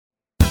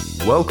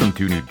Welcome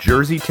to New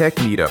Jersey Tech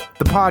Meetup,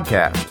 the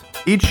podcast.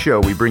 Each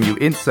show we bring you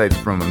insights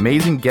from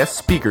amazing guest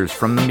speakers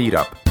from the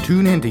meetup.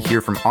 Tune in to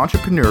hear from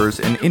entrepreneurs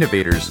and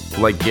innovators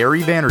like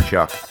Gary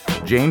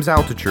Vaynerchuk, James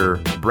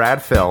Altucher,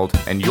 Brad Feld,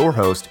 and your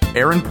host,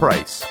 Aaron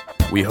Price.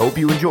 We hope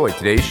you enjoy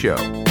today's show.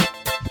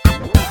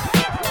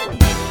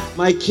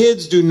 My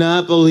kids do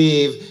not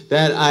believe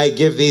that I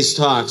give these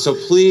talks, so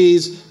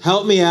please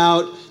help me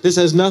out. This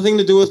has nothing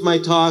to do with my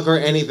talk or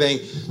anything.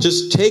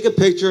 Just take a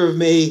picture of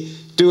me,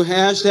 do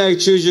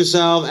hashtag choose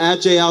yourself, at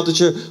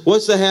 @JAltucher.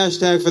 What's the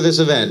hashtag for this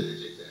event?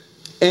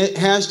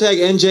 Hashtag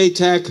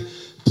NJTech.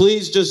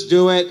 Please just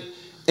do it.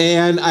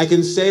 And I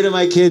can say to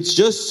my kids,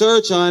 just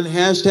search on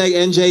hashtag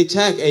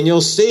NJTech and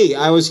you'll see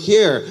I was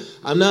here.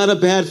 I'm not a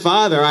bad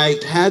father. I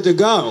had to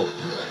go.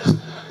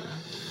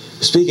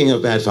 Speaking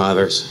of bad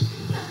fathers.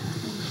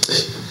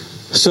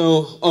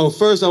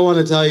 First I want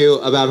to tell you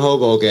about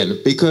Hoboken,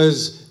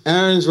 because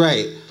Aaron's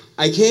right.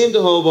 I came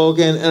to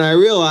Hoboken and I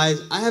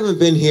realized I haven't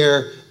been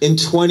here in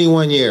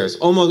 21 years.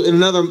 Almost in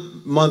another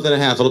month and a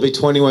half, it'll be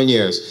 21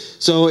 years.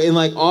 So in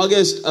like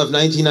August of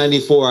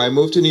 1994, I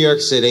moved to New York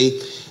City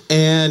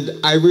and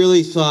I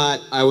really thought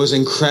I was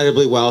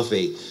incredibly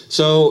wealthy.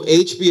 So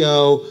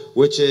HBO,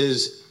 which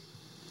is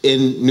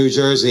in New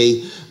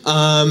Jersey,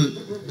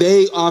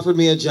 they offered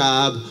me a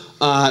job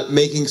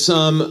making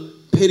some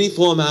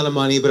pitiful amount of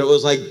money, but it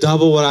was like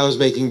double what I was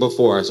making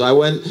before. So I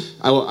went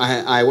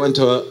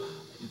to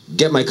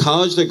get my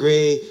college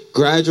degree,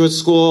 graduate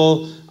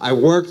school. I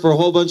worked for a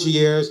whole bunch of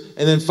years,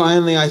 and then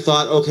finally I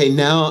thought, okay,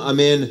 now I'm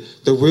in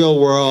the real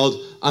world.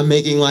 I'm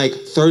making like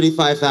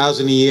 $35,000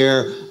 a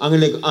year.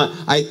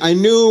 I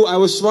knew, I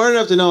was smart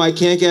enough to know I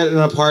can't get an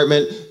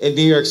apartment in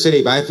New York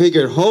City, but I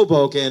figured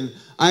Hoboken,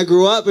 I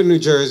grew up in New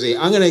Jersey.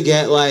 I'm gonna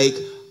get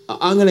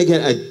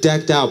a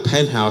decked out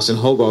penthouse in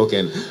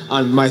Hoboken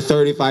on my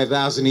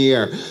 $35,000 a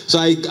year. So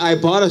I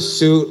bought a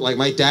suit. Like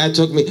my dad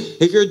took me.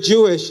 If you're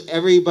Jewish,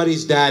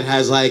 everybody's dad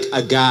has like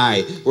a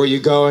guy where you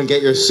go and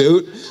get your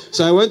suit.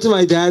 So I went to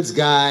my dad's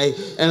guy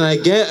and I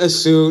get a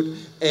suit,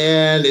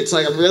 and it's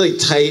like I'm really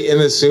tight in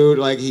the suit.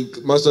 Like he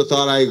must have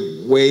thought I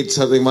weighed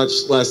something much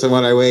less than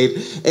what I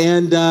weighed.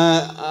 And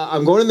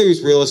I'm going to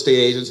these real estate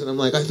agents and I'm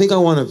like, I think I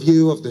want a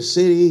view of the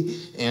city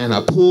and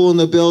a pool in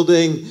the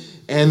building.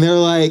 And they're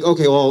like,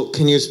 okay, well,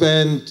 can you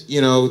spend,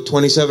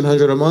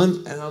 $2,700 a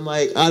month? And I'm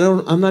like,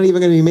 I'm not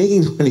even going to be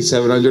making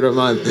 $2,700 a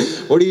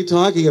month. What are you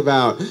talking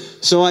about?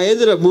 So I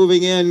ended up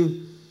moving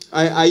in.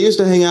 I used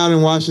to hang out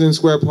in Washington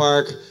Square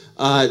Park,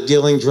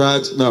 dealing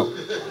drugs. No.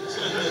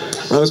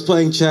 I was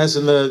playing chess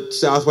in the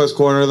southwest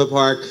corner of the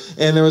park,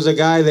 and there was a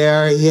guy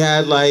there. He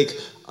had like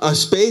a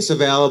space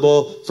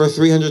available for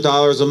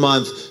 $300 a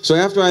month. So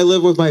after I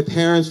lived with my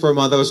parents for a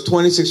month, I was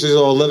 26 years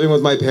old, living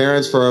with my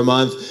parents for a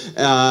month.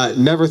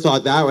 Never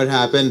thought that would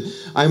happen.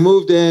 I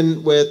moved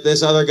in with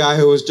this other guy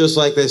who was just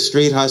like this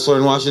street hustler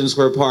in Washington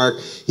Square Park.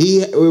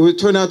 It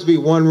turned out to be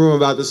one room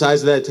about the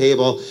size of that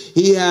table.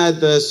 He had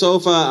the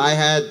sofa, I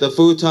had the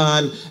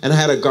futon, and I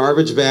had a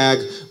garbage bag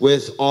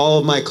with all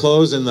of my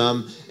clothes in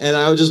them. And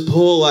I would just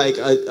pull like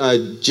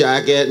a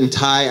jacket and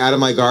tie out of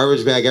my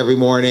garbage bag every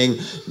morning,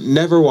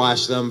 never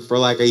wash them for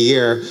like a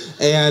year,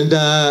 and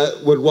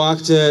would walk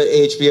to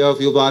HBO a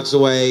few blocks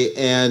away,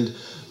 and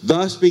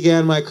thus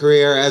began my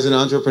career as an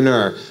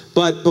entrepreneur.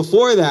 But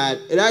before that,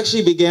 it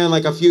actually began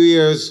like a few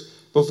years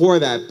before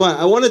that. But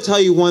I want to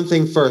tell you one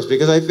thing first,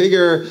 because I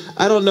figure,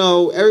 I don't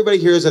know, everybody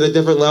here is at a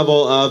different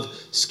level of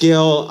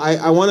skill.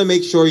 I want to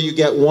make sure you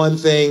get one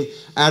thing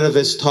out of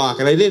this talk,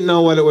 and I didn't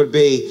know what it would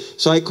be.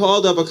 So I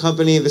called up a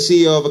company, the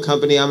CEO of a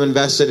company I'm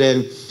invested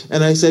in,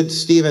 and I said,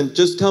 Stephen,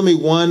 just tell me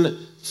one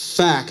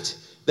fact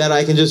that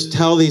I can just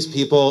tell these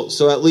people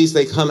so at least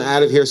they come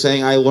out of here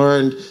saying I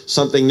learned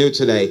something new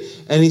today.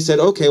 And he said,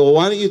 okay, well,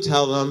 why don't you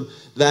tell them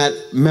that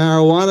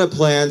marijuana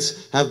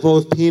plants have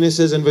both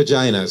penises and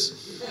vaginas?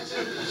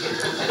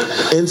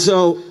 And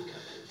so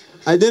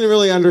I didn't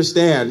really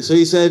understand. So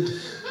he said,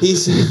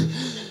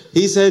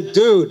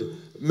 dude,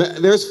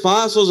 there's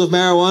fossils of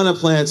marijuana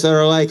plants that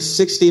are like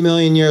 60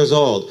 million years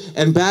old.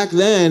 And back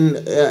then,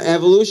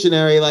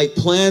 evolutionary, like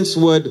plants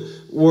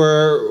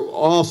were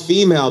all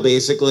female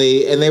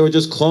basically, and they would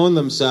just clone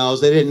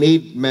themselves. They didn't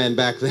need men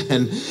back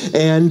then.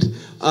 And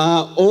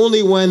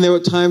only when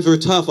times were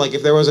tough, like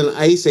if there was an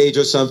ice age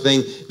or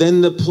something,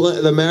 then the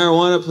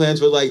marijuana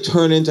plants would like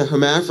turn into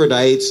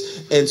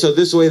hermaphrodites. And so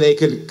this way they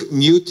could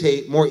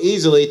mutate more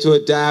easily to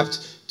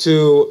adapt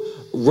to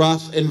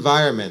rough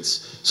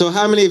environments. So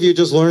how many of you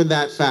just learned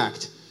that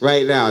fact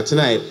right now,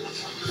 tonight?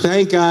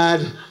 Thank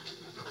God.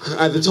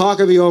 The talk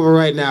will be over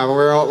right now.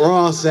 We're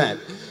all set.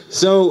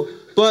 So,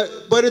 but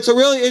it's a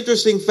really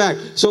interesting fact.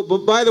 So,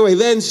 but by the way,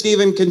 then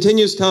Stephen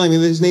continues telling me,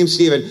 his name's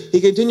Stephen,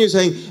 he continues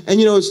saying, and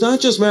it's not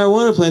just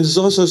marijuana plants, it's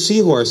also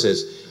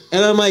seahorses.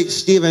 And I'm like,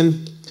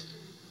 Stephen,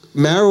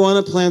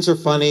 marijuana plants are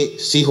funny,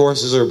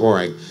 seahorses are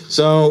boring.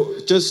 So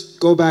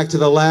just go back to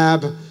the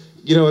lab.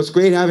 It's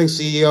great having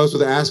CEOs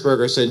with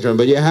Asperger's syndrome,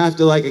 but you have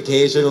to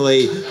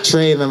occasionally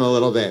train them a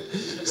little bit.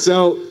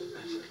 So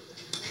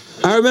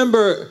I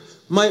remember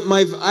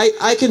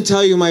I can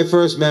tell you my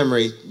first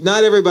memory.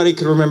 Not everybody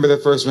can remember their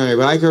first memory,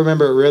 but I can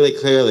remember it really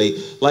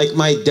clearly. Like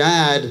my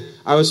dad,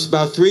 I was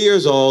about 3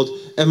 years old,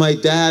 and my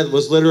dad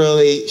was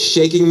literally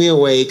shaking me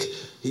awake.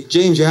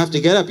 James, you have to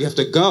get up. You have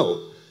to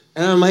go.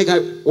 And I'm like,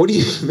 what do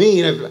you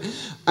mean?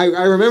 I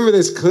remember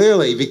this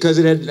clearly because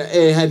it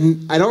had.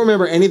 I don't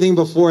remember anything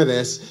before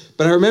this,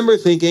 but I remember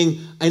thinking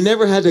I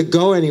never had to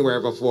go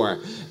anywhere before.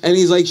 And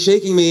he's like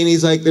shaking me, and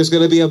he's like, "There's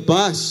going to be a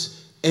bus."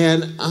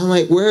 And I'm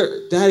like,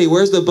 Daddy,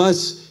 where's the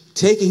bus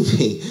taking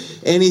me?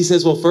 And he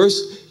says, well,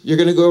 first, you're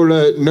going to go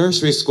to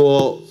nursery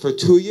school for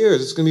 2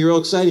 years. It's going to be real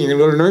exciting. You're going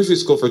to go to nursery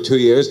school for 2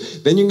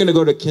 years. Then you're going to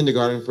go to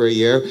kindergarten for a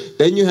year.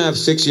 Then you have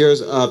 6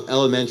 years of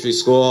elementary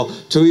school,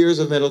 2 years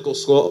of middle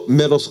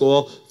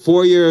school,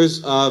 4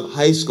 years of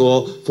high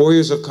school, 4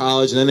 years of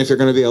college. And then if you're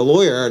going to be a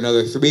lawyer,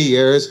 another 3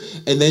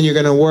 years. And then you're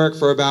going to work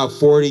for about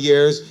 40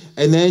 years.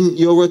 And then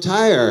you'll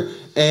retire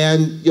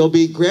and you'll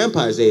be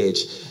grandpa's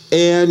age.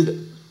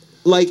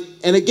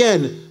 And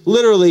again,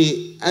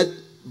 literally,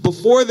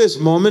 before this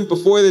moment,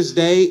 before this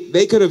day,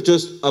 they could have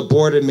just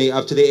aborted me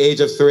up to the age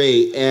of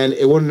 3, and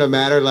it wouldn't have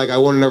mattered. Like, I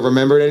wouldn't have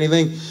remembered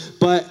anything.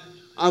 But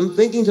I'm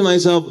thinking to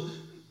myself,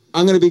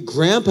 I'm going to be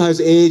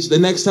grandpa's age the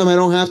next time I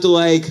don't have to,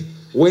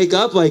 wake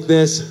up like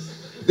this.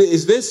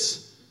 Is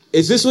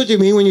this what you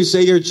mean when you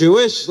say you're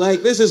Jewish?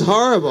 Like, this is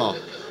horrible.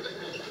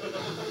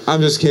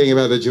 I'm just kidding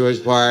about the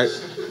Jewish part.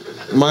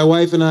 My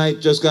wife and I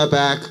just got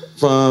back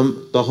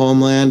from the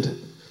homeland,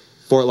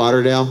 Fort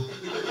Lauderdale,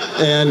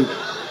 and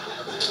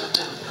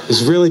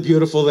it's really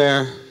beautiful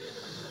there.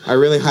 I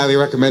really highly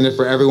recommend it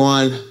for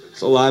everyone.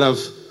 It's a lot of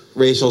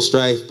racial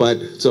strife, but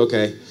it's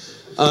okay.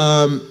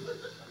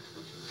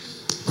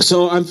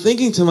 So I'm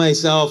thinking to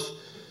myself,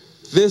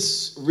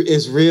 this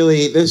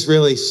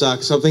really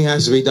sucks. Something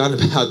has to be done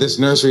about this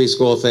nursery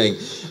school thing.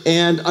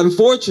 And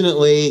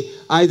unfortunately,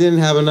 I didn't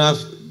have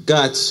enough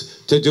guts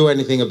to do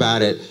anything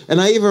about it. And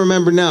I even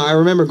remember now, I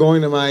remember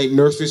going to my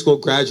nursery school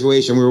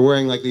graduation. We were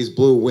wearing these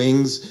blue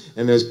wings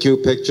and there's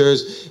cute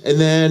pictures. And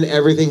then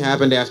everything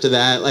happened after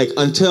that,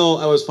 until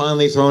I was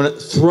finally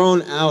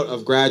thrown out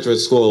of graduate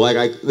school.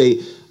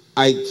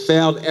 I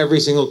failed every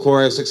single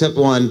course except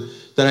one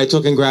that I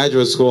took in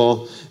graduate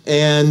school.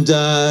 And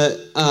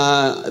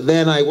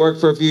then I worked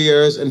for a few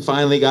years and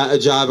finally got a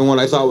job in what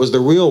I thought was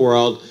the real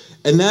world.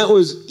 And that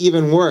was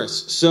even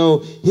worse. So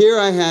here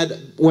I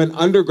went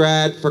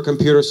undergrad for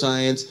computer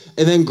science,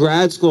 and then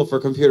grad school for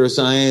computer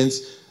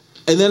science,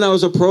 and then I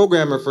was a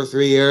programmer for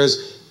 3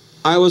 years.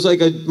 I was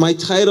my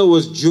title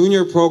was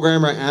junior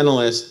programmer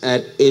analyst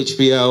at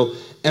HBO,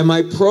 and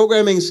my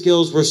programming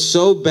skills were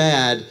so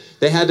bad,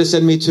 they had to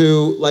send me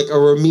to a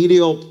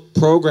remedial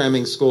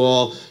programming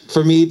school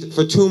for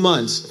 2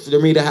 months, for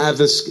me to have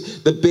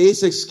the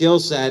basic skill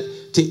set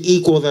to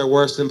equal their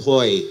worst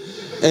employee.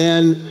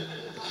 And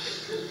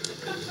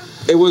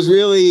it was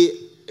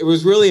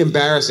really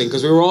embarrassing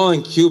because we were all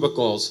in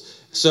cubicles.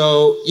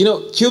 So,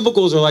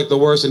 cubicles are the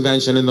worst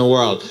invention in the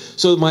world.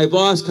 So my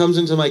boss comes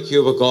into my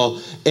cubicle,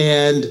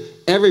 and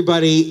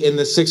everybody in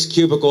the 6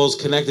 cubicles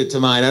connected to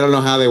mine, I don't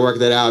know how they worked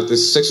that out.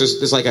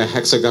 This like a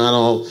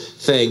hexagonal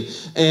thing.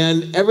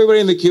 And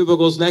everybody in the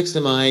cubicles next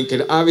to mine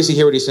could obviously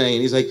hear what he's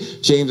saying. He's like,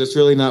 James, it's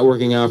really not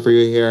working out for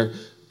you here,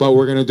 but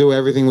we're going to do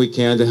everything we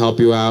can to help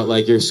you out.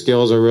 Your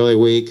skills are really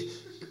weak.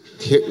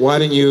 Why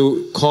don't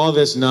you call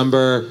this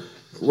number?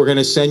 We're going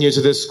to send you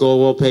to this school.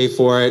 We'll pay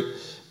for it.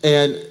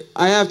 And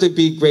I have to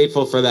be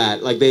grateful for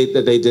that,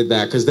 that they did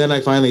that, because then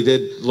I finally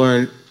did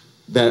learn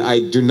that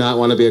I do not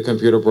want to be a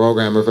computer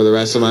programmer for the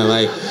rest of my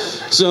life.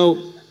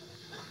 So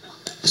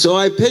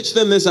I pitched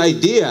them this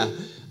idea.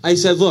 I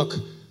said, look,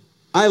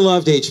 I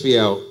loved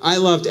HBO. I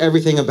loved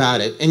everything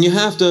about it. And you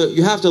have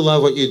to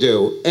love what you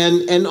do.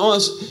 And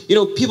also,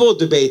 people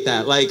debate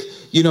that.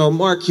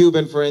 Mark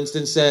Cuban, for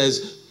instance,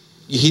 says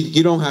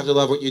you don't have to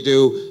love what you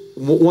do.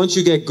 Once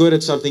you get good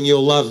at something,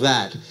 you'll love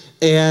that.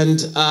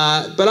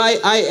 But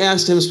I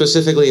asked him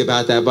specifically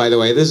about that, by the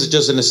way. This is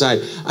just an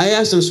aside. I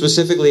asked him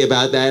specifically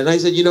about that, and I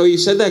said, you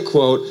said that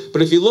quote,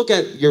 but if you look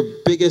at your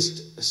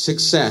biggest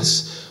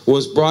success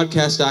was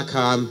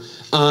broadcast.com,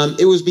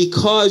 it was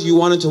because you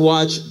wanted to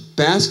watch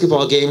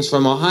basketball games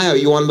from Ohio.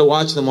 You wanted to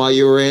watch them while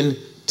you were in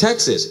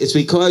Texas. It's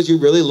because you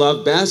really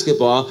love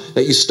basketball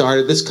that you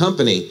started this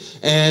company.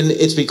 And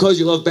it's because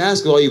you love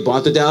basketball you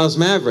bought the Dallas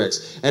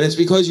Mavericks. And it's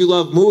because you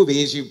love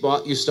movies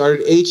you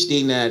started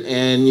HDNet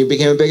and you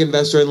became a big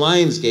investor in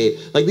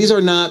Lionsgate. These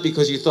are not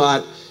because you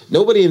thought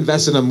nobody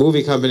invests in a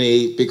movie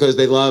company because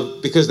they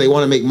want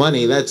to make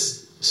money.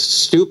 That's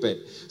stupid.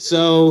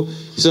 So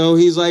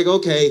he's like,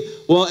 okay,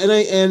 well,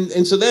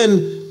 and so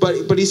then,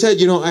 but he said,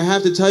 I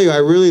have to tell you, I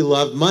really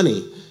loved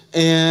money.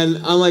 And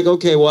I'm like,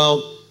 okay,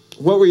 well,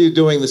 what were you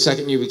doing the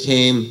second you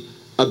became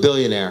a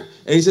billionaire?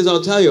 And he says,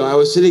 I'll tell you, I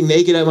was sitting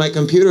naked at my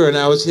computer and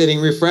I was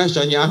hitting refresh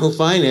on Yahoo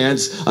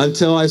Finance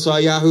until I saw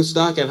Yahoo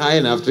stock at high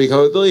enough to become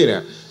a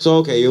billionaire. So,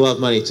 okay, you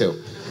love money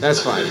too.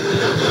 That's fine.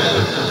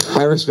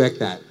 I respect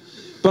that.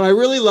 But I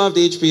really loved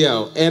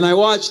HBO, and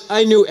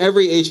I knew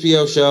every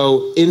HBO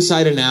show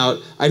inside and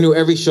out. I knew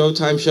every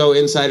Showtime show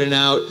inside and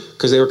out,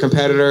 because they were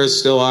competitors,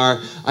 still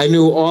are. I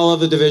knew all of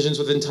the divisions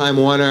within Time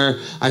Warner.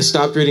 I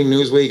stopped reading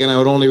Newsweek, and I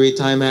would only read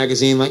Time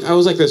Magazine. Like, I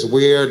was like this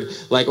weird,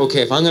 like,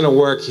 okay, if I'm gonna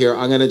work here,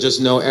 I'm gonna just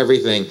know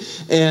everything.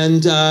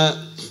 And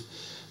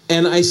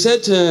I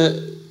said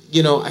to,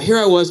 here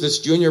I was, this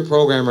junior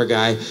programmer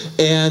guy,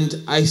 and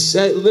I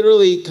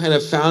literally kind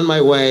of found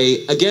my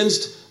way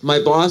against my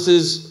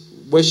boss's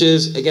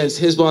wishes, against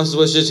his boss's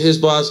wishes, his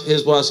boss.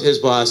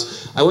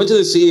 I went to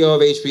the CEO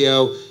of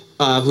HBO,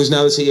 who's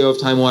now the CEO of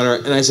Time Warner,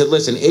 and I said,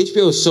 listen,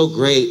 HBO is so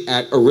great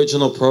at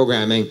original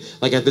programming.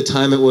 Like, at the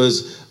time, it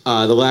was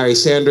the Larry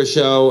Sanders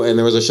Show, and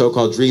there was a show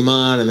called Dream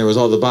On, and there was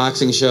all the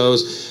boxing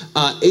shows.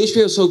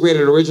 HBO is so great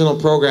at original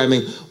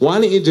programming. Why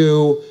don't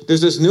you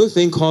there's this new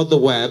thing called the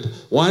web.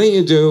 Why don't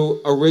you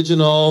do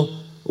original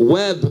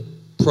web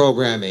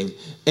programming?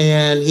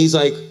 And he's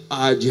like,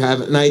 do you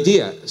have an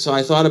idea? So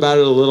I thought about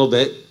it a little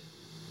bit.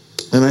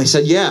 And I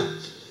said, yeah,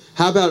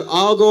 how about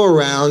I'll go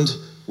around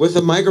with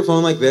a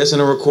microphone like this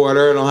and a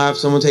recorder, and I'll have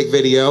someone take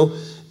video,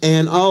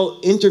 and I'll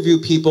interview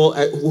people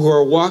who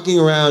are walking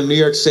around New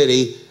York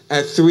City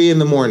at 3 in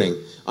the morning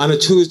on a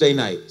Tuesday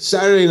night.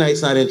 Saturday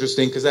night's not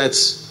interesting because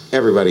that's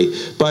everybody.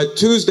 But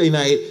Tuesday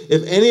night,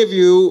 if any of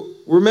you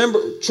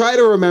try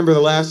to remember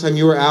the last time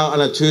you were out on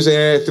a Tuesday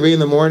night at 3 in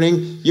the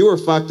morning, you were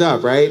fucked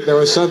up, right? There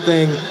was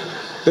something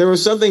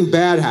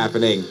bad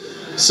happening.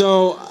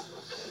 So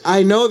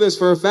I know this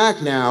for a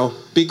fact now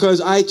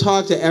because I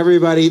talked to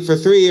everybody. For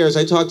 3 years,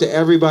 I talked to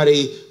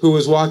everybody who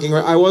was walking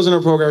around. I wasn't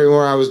a programmer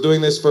anymore. I was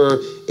doing this for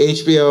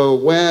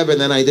HBO Web, and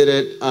then I did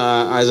it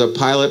as a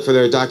pilot for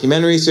their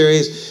documentary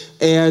series.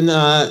 And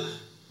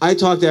I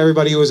talked to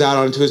everybody who was out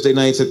on Tuesday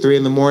nights at 3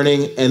 in the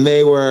morning, and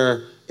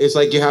it's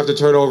like you have to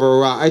turn over a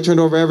rock. I turned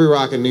over every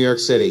rock in New York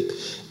City.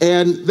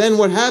 And then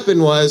what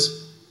happened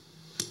was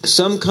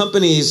some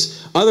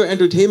companies, other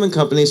entertainment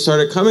companies,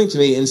 started coming to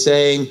me and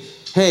saying,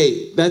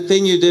 hey, that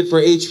thing you did for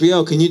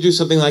HBO, can you do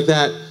something like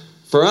that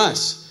for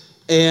us?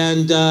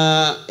 And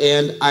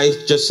I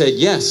just said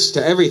yes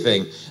to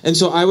everything. And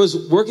so I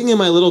was working in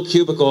my little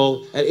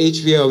cubicle at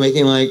HBO,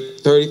 making like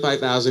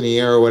 $35,000 a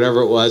year or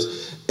whatever it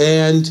was,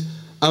 and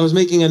I was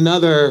making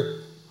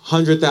another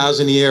 $100,000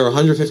 a year or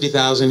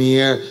 $150,000 a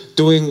year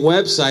doing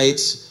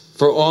websites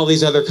for all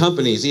these other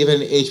companies,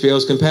 even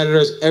HBO's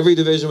competitors, every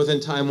division within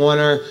Time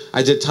Warner.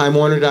 I did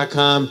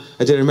TimeWarner.com.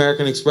 I did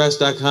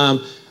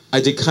AmericanExpress.com.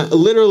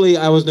 Literally,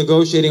 I was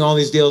negotiating all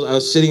these deals. I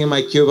was sitting in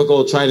my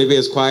cubicle trying to be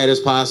as quiet as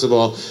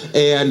possible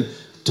and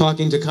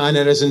talking to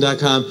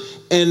ConEdison.com.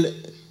 And,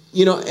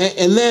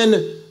 and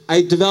then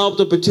I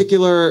developed a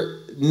particular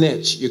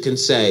niche, you can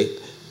say,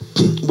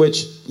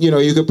 which,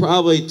 you could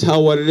probably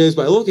tell what it is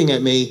by looking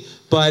at me,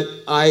 but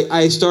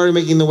I started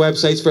making the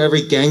websites for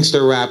every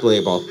gangster rap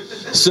label.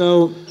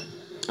 So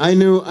I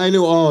knew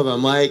all of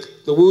them. Like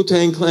the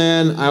Wu-Tang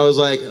Clan, I was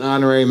like an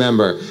honorary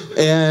member.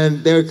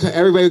 And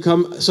everybody would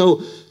come.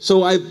 So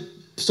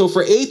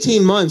for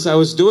 18 months, I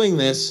was doing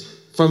this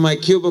from my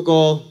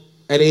cubicle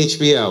at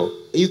HBO.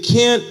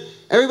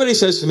 Everybody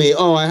says to me,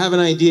 oh, I have an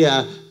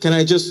idea. Can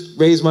I just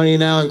raise money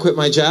now and quit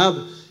my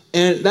job?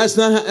 And that's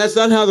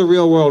not how the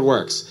real world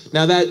works.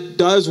 Now, that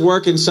does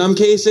work in some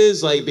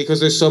cases, like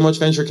because there's so much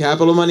venture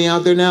capital money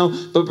out there now,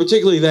 but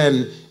particularly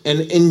then,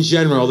 and in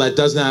general, that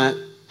does not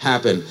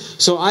happen.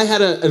 So I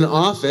had an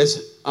office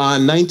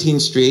on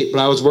 19th Street, but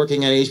I was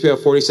working at HBO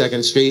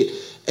 42nd Street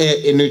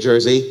in New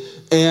Jersey.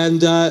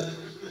 And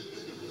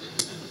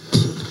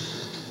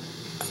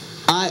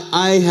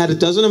I had a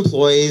dozen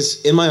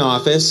employees in my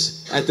office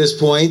at this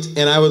point,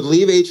 and I would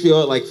leave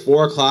HBO at like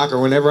 4 o'clock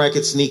or whenever I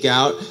could sneak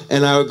out,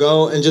 and I would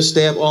go and just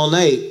stay up all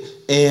night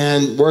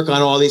and work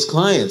on all these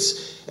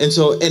clients. And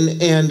so,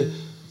 and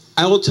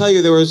I will tell you,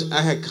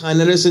 I had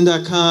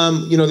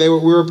ConEdison.com, we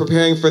were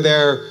preparing for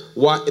their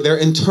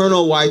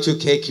internal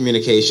Y2K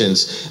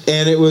communications,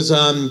 and it was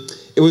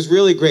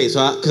really great.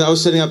 So, because I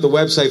was setting up the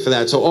website for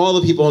that, so all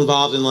the people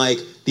involved in like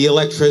the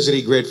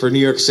electricity grid for New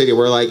York City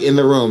were like in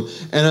the room,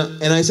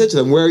 and I said to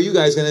them, "Where are you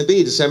guys going to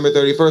be December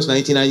 31st,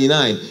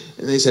 1999?"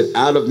 And they said,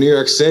 "Out of New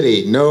York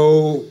City.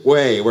 No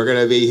way, we're going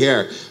to be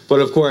here." But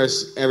of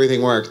course,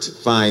 everything worked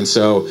fine.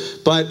 So,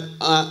 but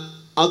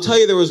I'll tell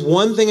you, there was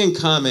one thing in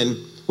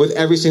common with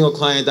every single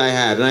client I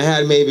had, and I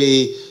had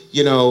maybe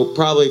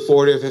probably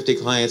 40 or 50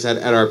 clients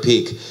at our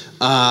peak.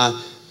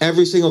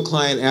 Every single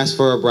client asked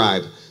for a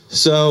bribe.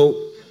 So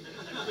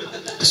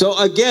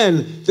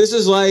again, this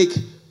is like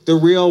the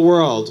real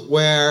world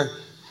where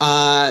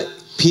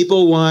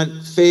people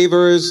want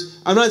favors.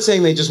 I'm not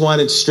saying they just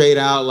wanted straight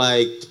out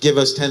like, give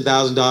us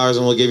 $10,000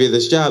 and we'll give you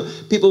this job.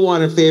 People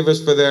wanted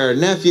favors for their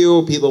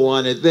nephew. People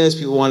wanted this.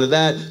 People wanted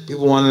that.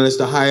 People wanted us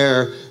to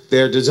hire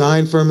their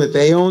design firm that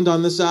they owned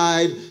on the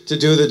side to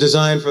do the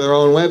design for their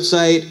own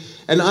website.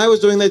 And I was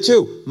doing that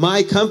too.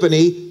 My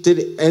company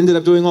ended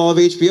up doing all of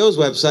HBO's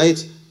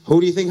websites. Who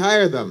do you think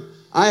hired them?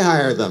 I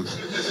hired them.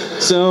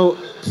 So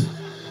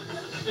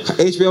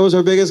HBO was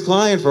our biggest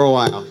client for a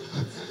while.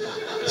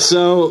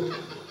 So,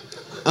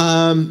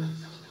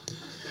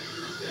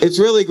 it's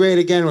really great,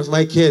 again, with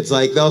my kids.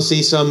 Like, they'll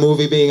see some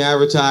movie being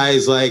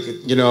advertised, like,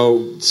 you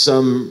know,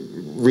 some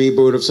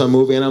reboot of some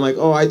movie, and I'm like,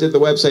 oh, I did the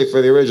website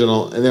for the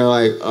original. And they're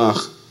like, ugh,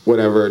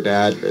 whatever,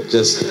 Dad.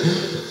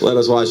 Just let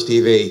us watch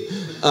TV.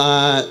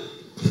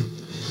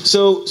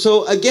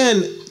 So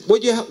again,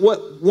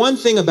 one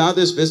thing about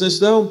this business,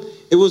 though,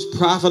 it was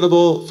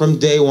profitable from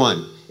day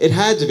one. It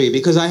had to be,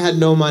 because I had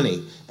no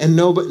money. And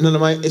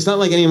it's not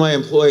like any of my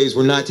employees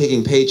were not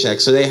taking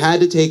paychecks. So they had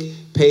to take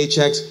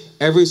paychecks.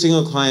 Every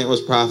single client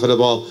was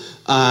profitable.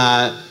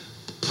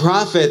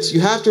 Profits, you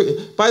have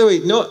to, by the way,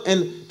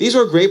 and these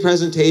were great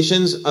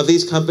presentations of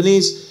these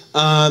companies.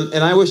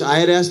 And I wish I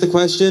had asked the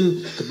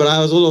question, but I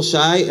was a little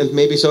shy, and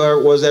maybe so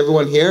was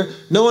everyone here.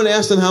 No one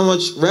asked them how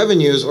much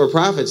revenues or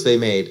profits they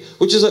made,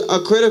 which is a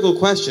critical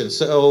question.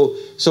 So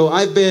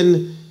I've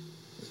been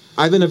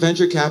a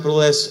venture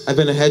capitalist. I've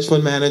been a hedge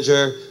fund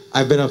manager.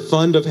 I've been a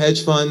fund of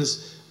hedge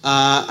funds.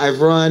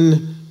 I've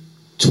run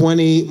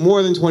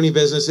more than 20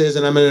 businesses,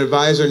 and I'm an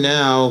advisor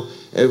now.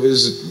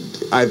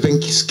 I've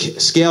been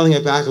scaling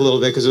it back a little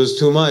bit because it was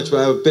too much, but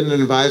I've been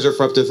an advisor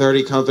for up to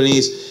 30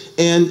 companies.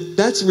 And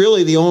that's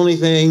really the only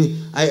thing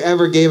I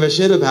ever gave a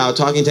shit about,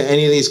 talking to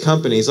any of these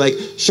companies. Like,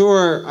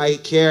 sure, I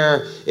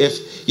care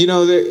if,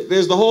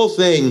 there's the whole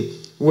thing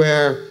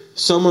where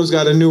someone's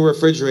got a new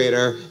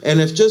refrigerator, and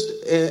if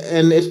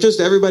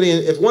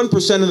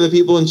 1% of the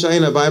people in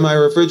China buy my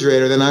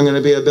refrigerator, then I'm going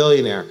to be a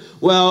billionaire.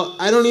 Well,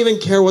 I don't even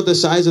care what the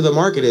size of the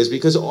market is,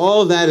 because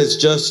all of that is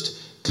just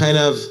kind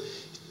of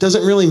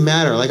doesn't really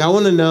matter. Like, I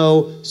want to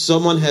know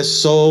someone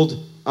has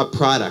sold a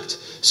product.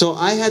 So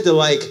I had to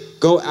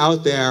go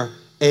out there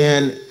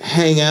and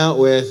hang out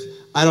with,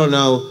 I don't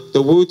know,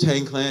 the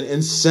Wu-Tang Clan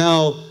and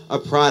sell a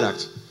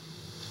product.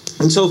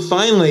 And so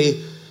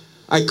finally,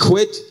 I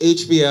quit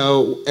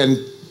HBO and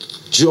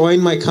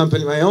joined my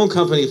own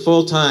company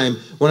full time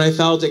when I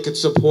felt it could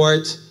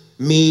support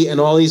me and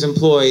all these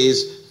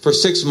employees for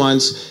 6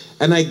 months.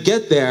 And I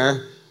get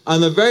there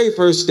on the very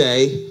first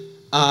day.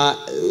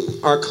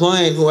 Our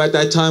client, who at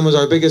that time was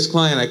our biggest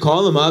client, I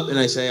call them up and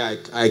I say,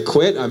 I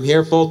quit. I'm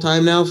here full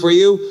time now for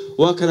you.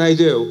 What can I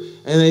do?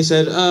 And they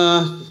said,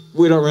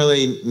 we don't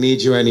really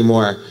need you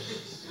anymore.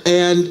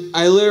 And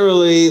I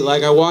literally,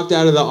 I walked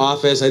out of the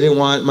office.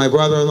 My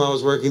brother-in-law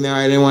was working there.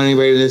 I didn't want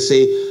anybody to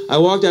see. I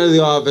walked out of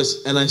the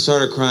office and I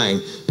started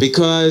crying,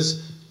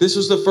 because this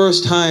was the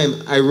first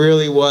time I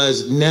really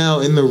was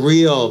now in the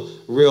real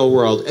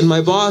world. And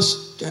my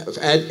boss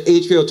at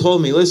HBO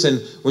told me, listen,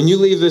 when you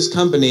leave this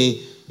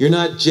company, you're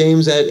not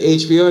James at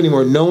HBO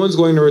anymore. No one's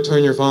going to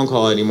return your phone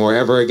call anymore,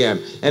 ever again.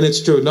 And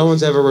it's true. No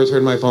one's ever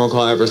returned my phone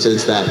call ever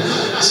since that.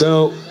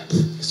 So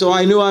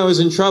I knew I was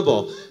in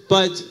trouble.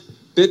 But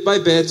bit by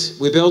bit,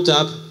 we built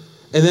up.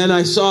 And then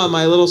I saw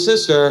my little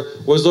sister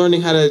was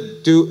learning how to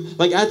do,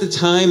 at the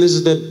time, this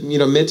is the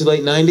mid to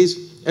late 90s,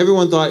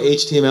 everyone thought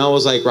HTML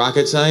was like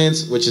rocket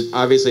science, which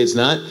obviously it's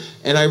not.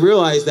 And I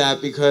realized that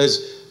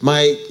because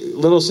my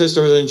little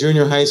sister was in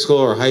junior high school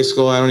or high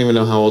school, I don't even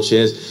know how old she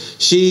is.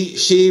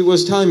 She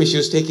was telling me she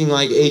was taking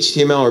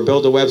HTML or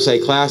build a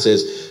website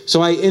classes.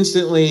 So I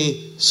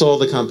instantly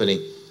sold the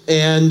company.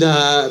 And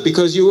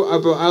because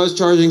I was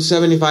charging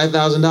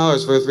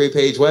 $75,000 for a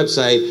 3-page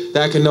website,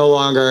 that can no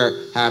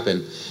longer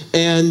happen.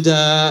 And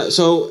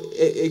so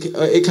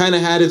it kind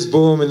of had its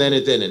boom, and then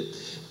it didn't.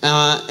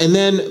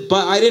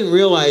 But I didn't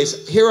realize,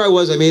 here I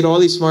was, I made all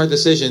these smart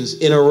decisions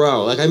in a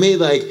row. I made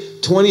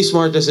 20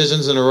 smart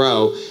decisions in a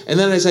row. And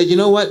then I said, you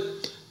know what?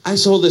 I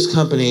sold this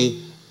company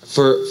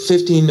for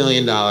 $15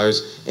 million,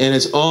 and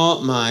it's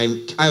all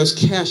mine. I was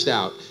cashed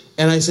out.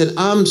 And I said,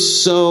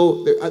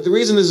 the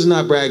reason this is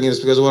not bragging is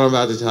because of what I'm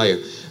about to tell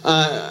you.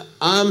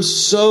 I'm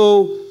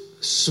so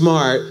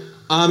smart,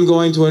 I'm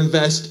going to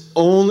invest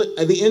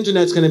the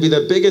internet's going to be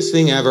the biggest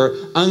thing ever.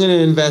 I'm going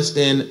to invest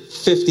in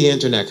 50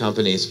 internet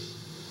companies.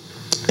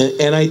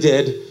 And I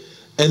did.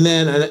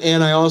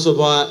 And I also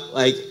bought,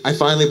 I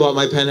finally bought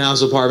my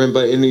penthouse apartment,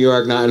 but in New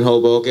York, not in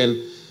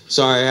Hoboken.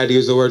 Sorry, I had to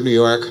use the word New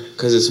York,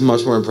 because it's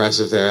much more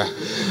impressive there.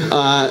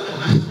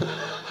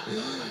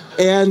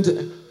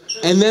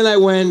 And then I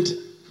went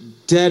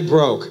dead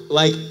broke.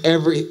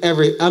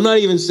 I'm not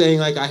even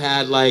saying I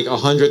had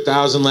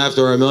 100,000 left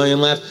or $1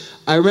 million left.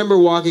 I remember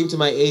walking to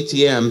my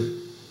ATM,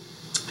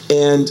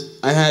 and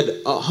I had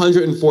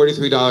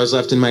 $143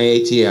 left in my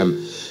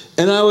ATM.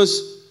 And I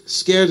was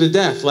scared to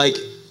death. I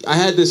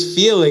had this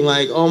feeling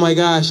oh my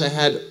gosh,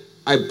 I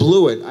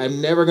blew it. I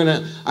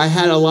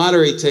had a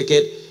lottery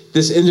ticket.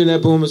 This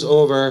internet boom is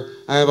over.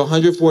 I have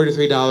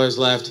 $143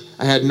 left.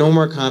 I had no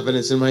more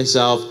confidence in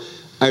myself.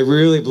 I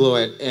really blew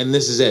it, and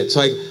this is it.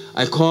 So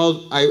I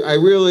called, I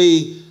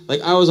really,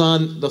 I was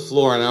on the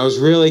floor, and I was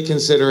really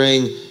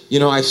considering,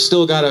 I've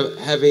still got a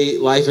heavy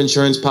life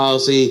insurance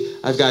policy.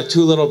 I've got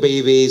 2 little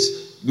babies.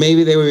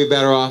 Maybe they would be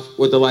better off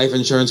with the life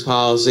insurance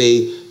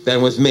policy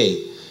than with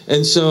me.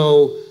 And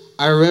so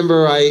I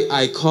remember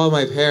I called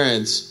my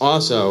parents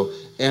also,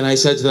 and I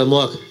said to them,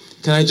 look,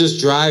 can I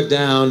just drive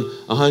down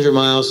 100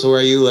 miles to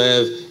where you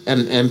live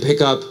and pick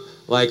up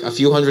a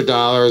few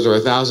 $100s or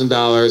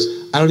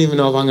 $1,000? I don't even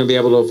know if I'm going to be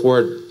able to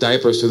afford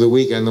diapers through the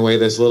weekend the way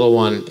this little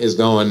one is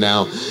going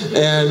now.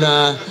 And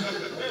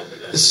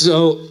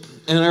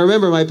and I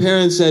remember my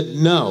parents said,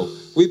 no,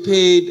 we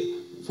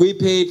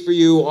paid for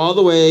you all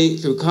the way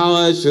through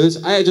college, through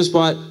this. I had just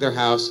bought their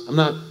house. I'm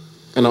not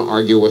going to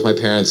argue with my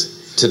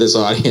parents to this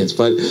audience,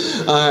 but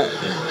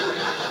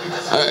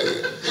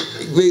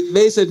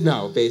they said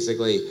no,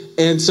 basically.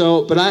 And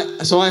so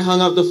I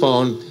hung up the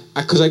phone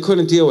because I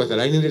couldn't deal with it.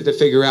 I needed to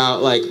figure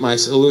out like my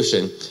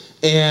solution.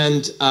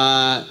 And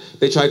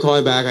they tried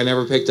calling back. I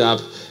never picked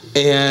up.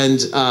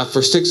 And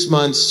for 6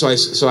 months,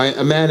 so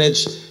I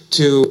managed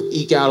to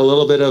eke out a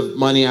little bit of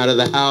money out of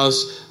the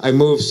house. I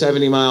moved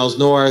 70 miles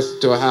north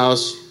to a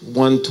house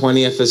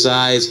 1/20th the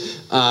size,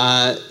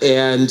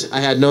 and I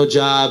had no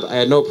job. I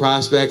had no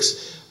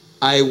prospects.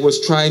 I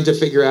was trying to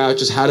figure out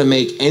just how to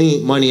make any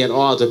money at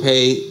all to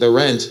pay the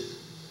rent.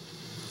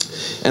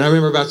 And I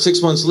remember about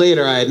 6 months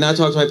later, I had not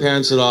talked to my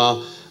parents at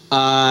all.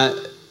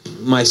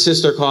 My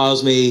sister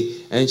calls me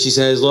and she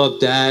says, look,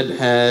 Dad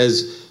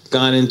has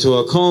gone into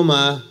a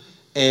coma,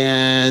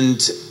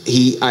 and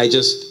I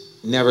just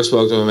never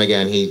spoke to him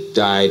again. He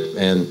died,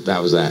 and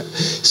that was that.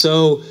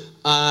 So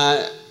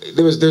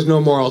there's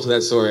no moral to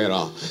that story at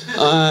all.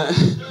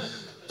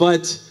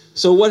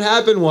 So what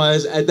happened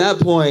was, at that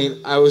point,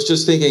 I was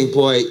just thinking,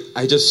 boy,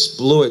 I just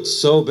blew it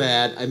so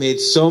bad. I made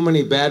so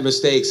many bad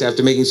mistakes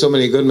after making so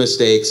many good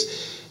mistakes.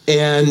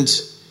 And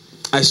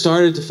I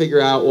started to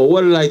figure out, well,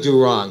 what did I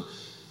do wrong?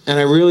 And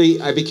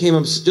I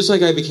became, just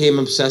like I became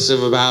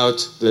obsessive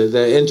about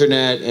the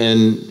internet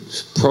and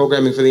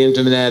programming for the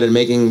internet and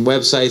making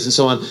websites and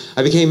so on,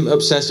 I became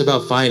obsessed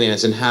about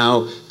finance and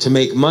how to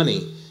make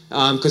money.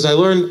 Because I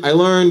learned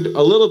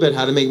a little bit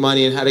how to make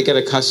money and how to get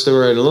a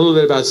customer and a little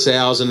bit about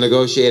sales and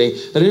negotiating.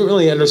 But I didn't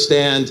really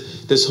understand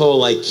this whole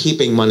like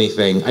keeping money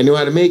thing. I knew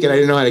how to make it, I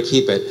didn't know how to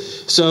keep it.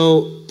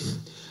 So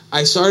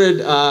I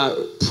started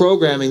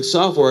programming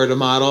software to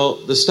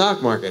model the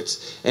stock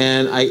markets.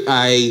 And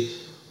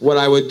what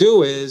I would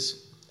do is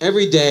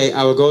every day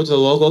I would go to the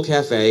local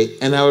cafe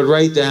and I would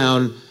write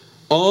down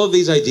all of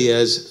these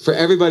ideas for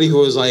everybody who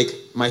was like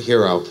my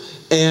hero.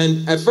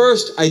 And at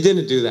first, I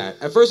didn't do that.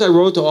 At first, I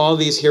wrote to all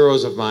these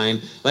heroes of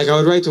mine. Like, I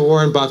would write to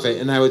Warren Buffett,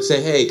 and I would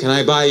say, hey, can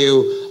I buy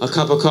you a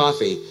cup of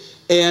coffee?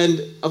 And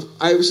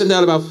I sent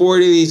out about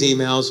 40 of these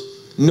emails.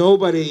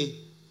 Nobody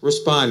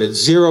responded.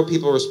 0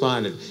 people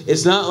responded.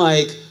 It's not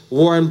like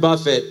Warren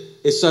Buffett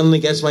suddenly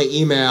gets my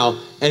email,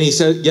 and he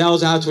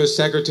yells out to his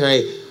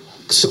secretary,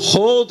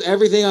 hold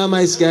everything on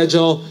my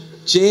schedule.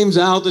 James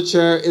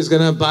Altucher is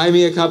going to buy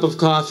me a cup of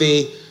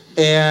coffee,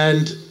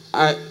 and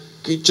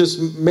just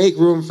make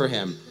room for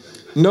him.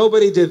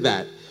 Nobody did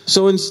that.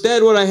 So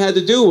instead, what I had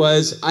to do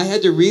was I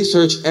had to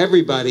research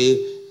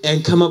everybody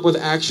and come up with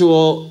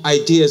actual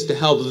ideas to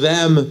help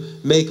them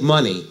make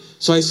money.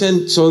 So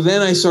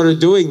then I started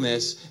doing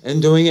this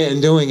and doing it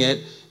and doing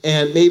it.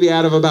 And maybe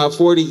out of about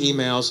 40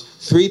 emails,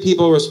 3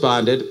 people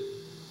responded.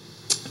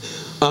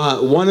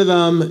 One of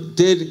them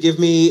did give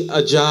me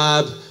a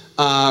job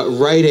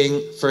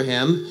writing for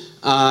him.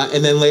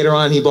 And then later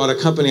on, he bought a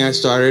company I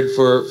started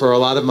for a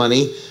lot of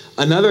money.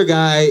 Another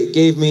guy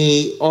gave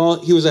me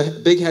he was a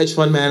big hedge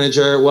fund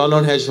manager,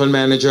 well-known hedge fund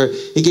manager.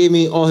 He gave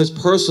me all his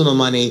personal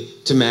money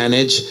to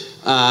manage.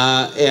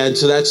 And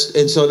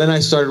so then I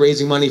started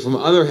raising money from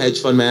other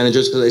hedge fund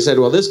managers because they said,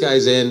 well, this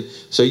guy's in,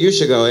 so you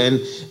should go in.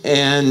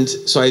 And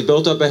so I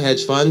built up a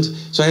hedge fund.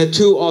 So I had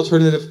 2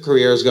 alternative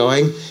careers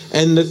going.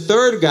 And the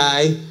third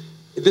guy,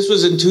 this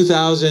was in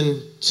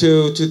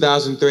 2002,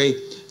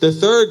 2003. The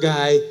third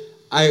guy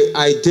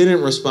I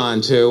didn't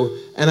respond to,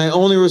 and I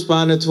only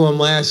responded to him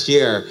last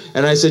year.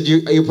 And I said,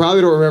 you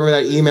probably don't remember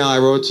that email I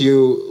wrote to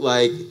you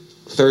like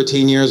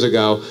 13 years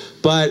ago,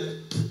 but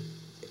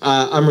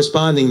I'm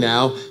responding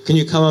now. Can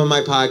you come on my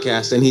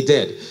podcast? And he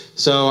did.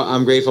 So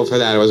I'm grateful for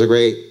that. It was a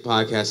great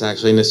podcast,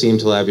 actually. Nassim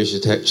Taleb, you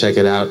should check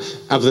it out.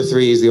 Of the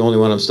 3, he's the only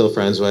one I'm still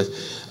friends with.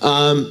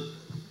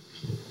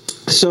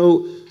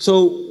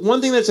 So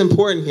one thing that's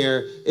important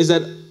here is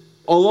that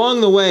along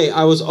the way,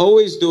 I was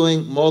always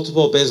doing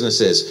multiple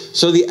businesses.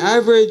 So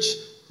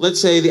let's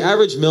say the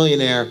average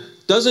millionaire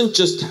doesn't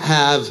just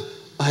have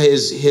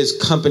his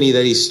company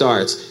that he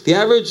starts. The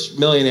average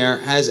millionaire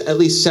has at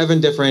least 7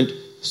 different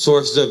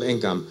sources of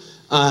income.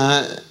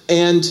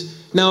 And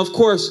now, of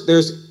course,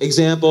 there's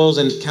examples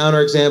and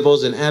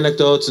counterexamples and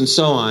anecdotes and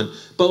so on.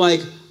 But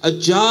like, a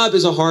job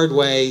is a hard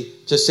way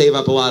to save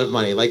up a lot of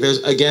money. Like there's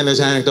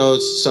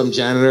anecdotes, some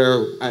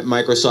janitor at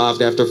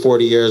Microsoft after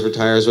 40 years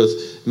retires with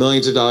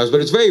millions of dollars,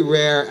 but it's very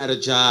rare at a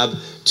job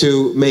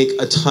to make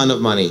a ton of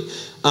money.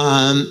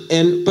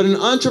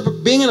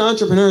 But being an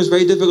entrepreneur is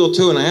very difficult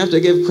too, and I have to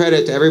give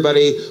credit to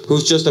everybody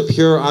who's just a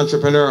pure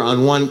entrepreneur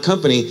on one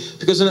company,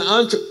 because an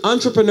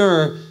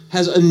entrepreneur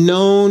has a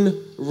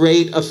known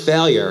rate of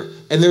failure,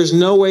 and there's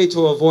no way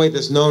to avoid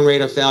this known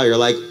rate of failure.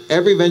 Like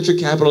every venture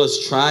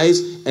capitalist tries,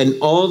 and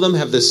all of them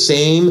have the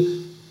same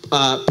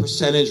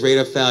percentage rate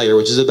of failure,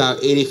 which is about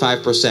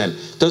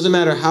 85%. Doesn't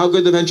matter how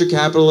good the venture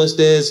capitalist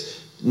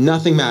is,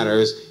 nothing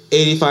matters.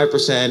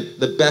 85%.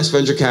 The best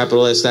venture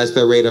capitalists, that's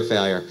their rate of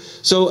failure.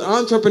 So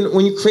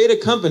when you create a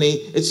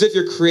company, it's as if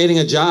you're creating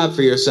a job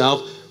for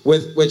yourself,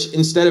 with which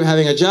instead of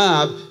having a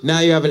job,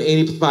 now you have an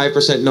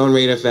 85% known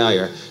rate of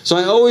failure. So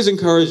I always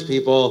encourage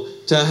people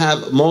to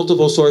have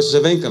multiple sources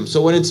of income. So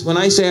when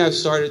I say I've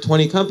started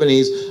 20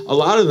 companies, a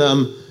lot of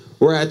them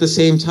were at the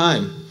same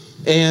time.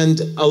 And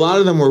a lot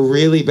of them were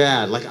really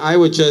bad. Like I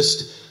would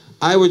just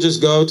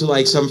go to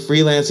like some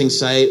freelancing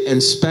site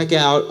and spec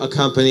out a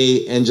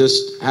company and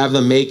just have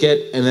them make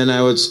it, and then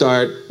I would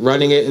start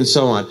running it and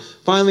so on.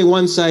 Finally,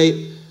 one site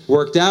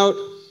worked out.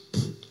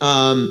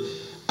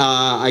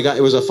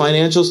 It was a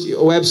financial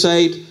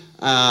website.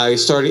 I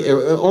started it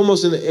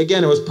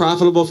was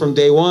profitable from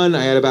day one.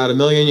 I had about 1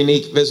 million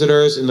unique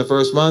visitors in the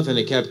first month, and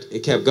it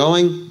kept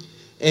going.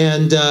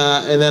 And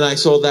then I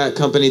sold that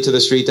company to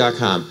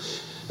TheStreet.com.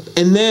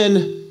 And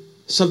then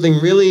something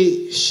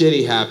really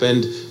shitty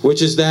happened,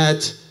 which is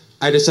that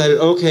I decided,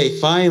 okay,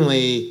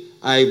 finally,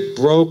 I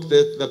broke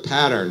the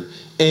pattern.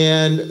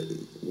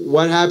 And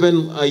what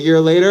happened a year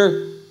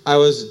later? I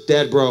was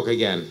dead broke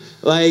again.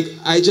 Like,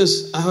 I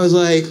was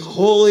like,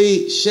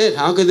 holy shit,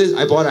 how could this,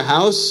 I bought a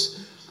house,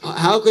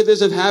 how could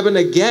this have happened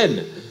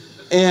again?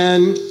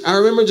 And I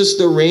remember just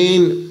the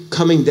rain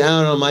coming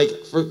down, and I'm like,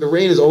 the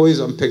rain is always,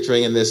 I'm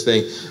picturing in this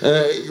thing,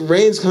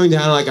 rain's coming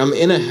down, like I'm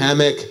in a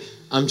hammock,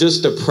 I'm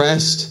just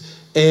depressed,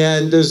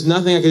 and there's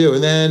nothing I can do.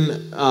 And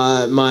then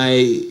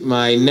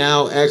my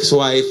now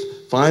ex-wife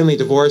finally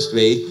divorced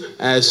me,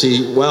 as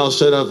she well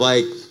should have,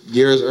 like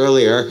years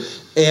earlier.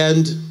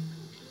 And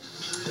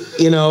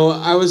you know,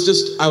 I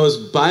was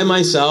by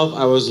myself.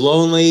 I was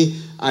lonely.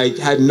 I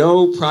had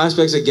no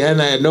prospects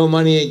again. I had no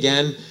money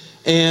again.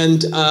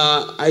 And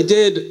I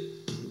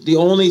did the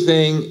only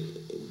thing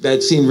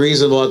that seemed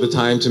reasonable at the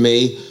time to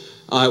me.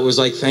 It was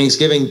like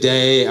Thanksgiving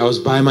Day. I was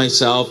by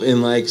myself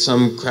in like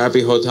some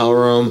crappy hotel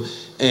room,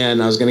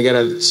 and I was going to get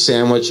a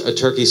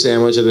turkey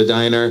sandwich at the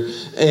diner.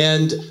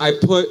 And I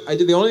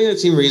did the only thing that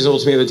seemed reasonable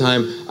to me at the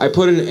time. I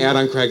put an ad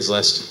on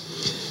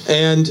Craigslist.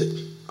 And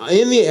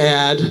in the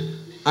ad,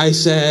 I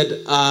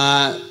said,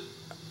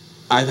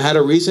 I've had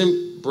a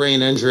recent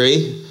brain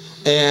injury,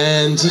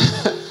 and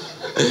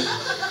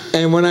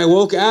and when I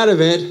woke out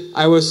of it,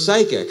 I was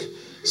psychic.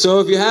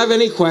 So if you have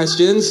any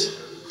questions,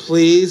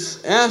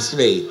 please ask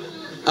me.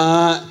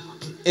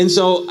 And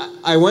so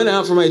I went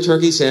out for my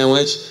turkey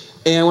sandwich,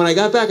 and when I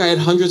got back, I had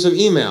hundreds of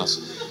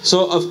emails.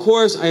 So of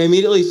course, I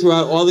immediately threw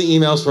out all the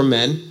emails from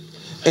men,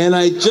 and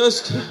I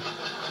just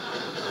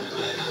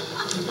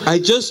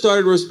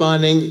started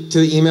responding to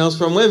the emails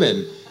from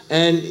women.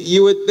 And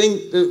you would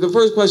think, the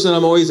first question that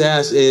I'm always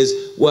asked is,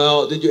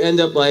 well, did you end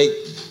up like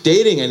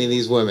dating any of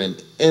these women?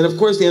 And of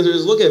course the answer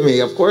is, look at me,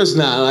 of course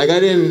not. Like I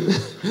didn't,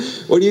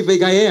 what do you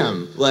think I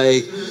am?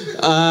 Like,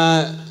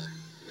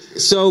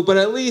 but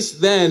at least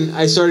then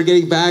I started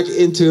getting back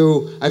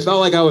into, I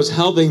felt like I was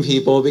helping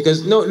people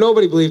because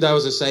nobody believed I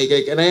was a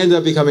psychic, and I ended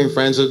up becoming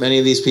friends with many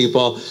of these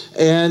people,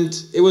 and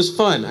it was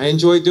fun. I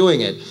enjoyed doing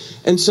it.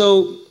 And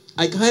so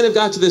I kind of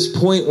got to this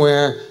point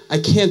where I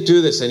can't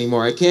do this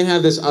anymore. I can't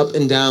have this up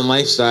and down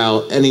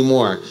lifestyle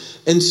anymore.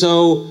 And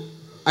so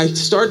I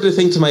started to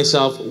think to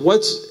myself,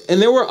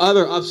 and there were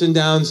other ups and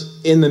downs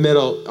in the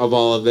middle of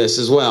all of this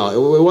as well.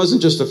 It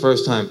wasn't just the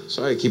first time.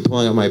 Sorry, I keep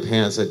pulling up my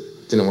pants. I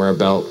didn't wear a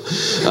belt.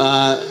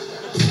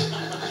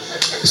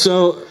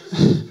 So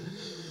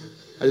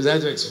I just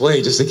had to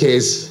explain just in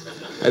case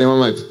my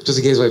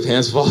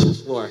pants fall on the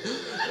floor.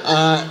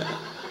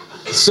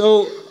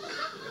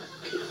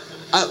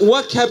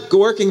 What kept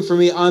working for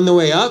me on the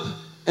way up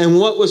and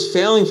what was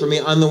failing for me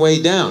on the way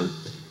down.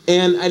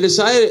 And I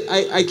decided,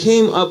 I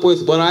came up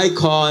with what I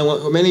call, and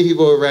what many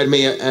people who have read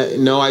me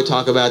know I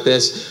talk about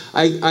this,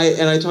 and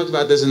I talked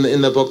about this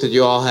in the book that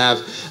you all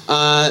have.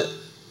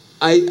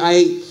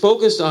 I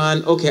focused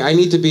on, okay, I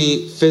need to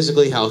be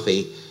physically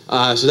healthy.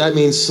 So that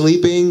means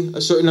sleeping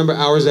a certain number of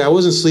hours a day. I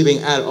wasn't sleeping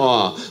at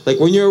all. Like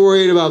when you're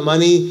worried about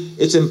money,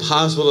 it's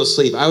impossible to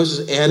sleep. I was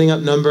just adding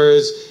up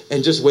numbers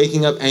and just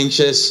waking up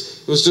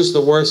anxious. It was just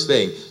the worst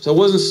thing. So I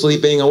wasn't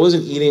sleeping. I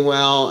wasn't eating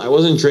well. I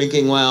wasn't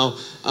drinking well.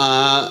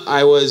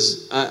 I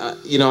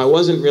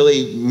wasn't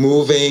really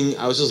moving.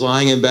 I was just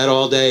lying in bed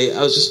all day.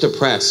 I was just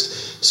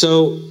depressed.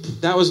 So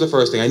that was the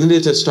first thing. I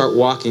needed to start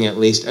walking at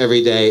least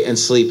every day and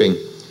sleeping.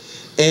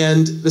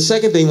 And the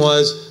second thing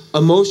was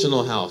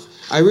emotional health.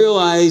 I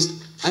realized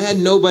I had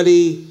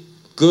nobody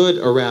good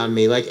around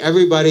me. Like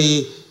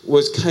everybody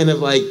was kind of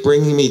like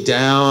bringing me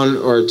down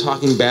or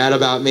talking bad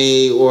about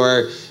me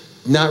or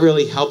not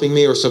really helping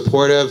me or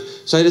supportive.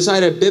 So I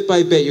decided bit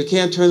by bit, you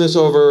can't turn this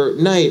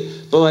overnight,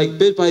 but like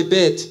bit by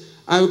bit,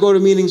 I would go to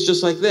meetings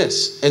just like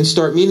this and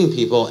start meeting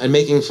people and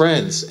making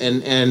friends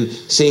and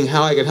seeing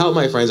how I could help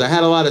my friends. I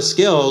had a lot of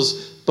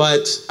skills,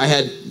 but I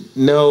had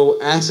no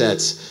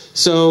assets.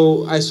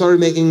 So I started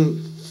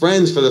making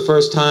friends for the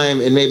first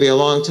time in maybe a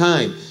long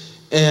time.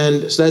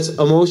 And so that's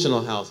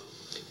emotional health.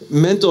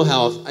 Mental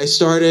health, I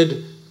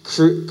started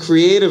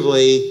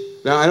creatively.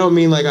 Now, I don't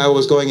mean like I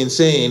was going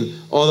insane,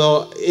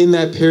 although in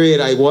that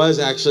period I was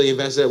actually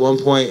invested at one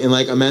point in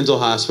like a mental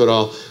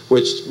hospital,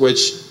 which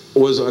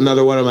was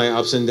another one of my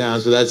ups and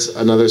downs, but that's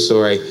another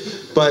story.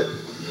 But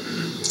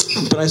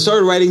I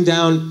started writing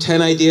down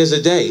 10 ideas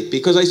a day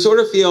because I sort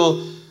of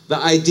feel the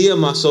idea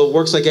muscle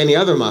works like any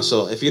other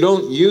muscle. If you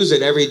don't use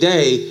it every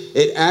day,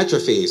 it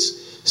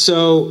atrophies.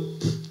 So,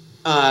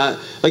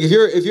 like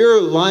if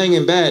you're lying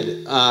in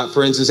bed,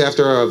 for instance,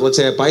 after let's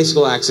say a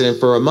bicycle accident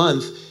for a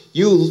month,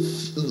 you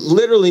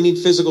literally need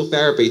physical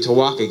therapy to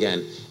walk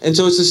again. And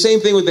so it's the same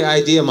thing with the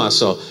idea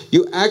muscle.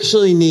 You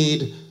actually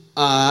need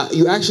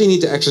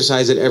to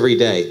exercise it every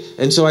day.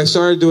 And so I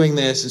started doing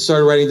this and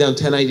started writing down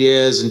 10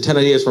 ideas, and 10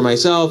 ideas for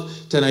myself,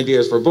 10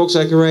 ideas for books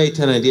I could write,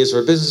 10 ideas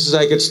for businesses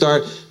I could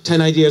start,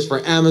 10 ideas for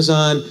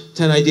Amazon,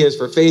 10 ideas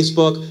for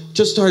Facebook.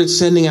 Just started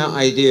sending out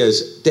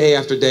ideas day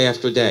after day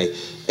after day.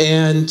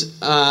 And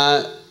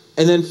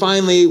then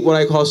finally what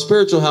I call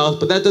spiritual health,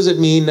 but that doesn't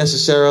mean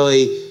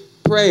necessarily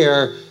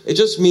prayer. It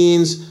just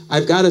means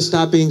I've got to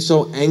stop being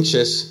so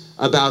anxious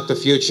about the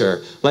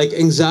future. Like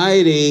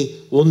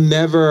anxiety will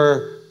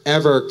never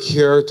ever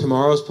cure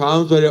tomorrow's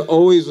problems, but it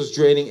always was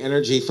draining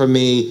energy from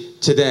me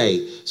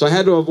today. So I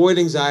had to avoid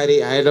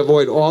anxiety. I had to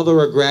avoid all the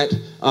regret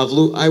of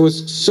I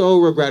was so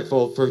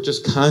regretful for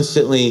just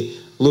constantly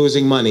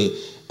losing money.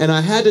 And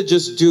I had to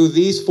just do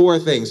these 4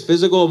 things: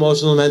 physical,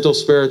 emotional, mental,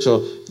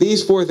 spiritual.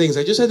 These 4 things.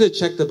 I just had to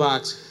check the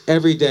box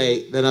every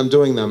day that I'm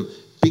doing them,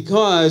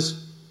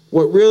 because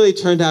what really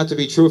turned out to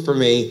be true for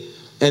me,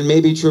 and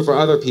maybe true for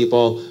other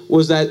people,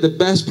 was that the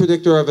best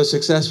predictor of a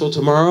successful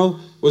tomorrow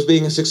was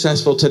being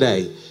successful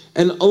today.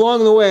 And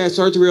along the way, I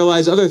started to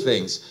realize other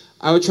things.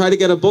 I would try to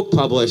get a book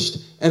published,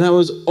 and I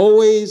was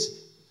always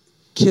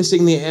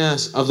kissing the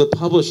ass of the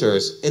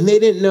publishers, and they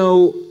didn't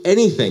know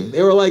anything.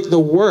 They were like the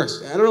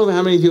worst. I don't know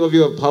how many people of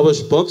you have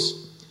published books.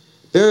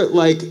 They're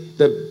like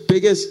the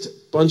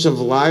biggest bunch of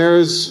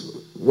liars,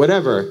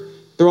 whatever.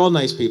 They're all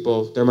nice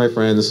people. They're my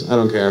friends. I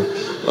don't care.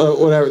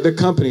 Whatever. The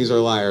companies are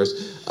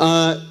liars.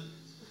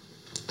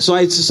 So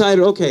I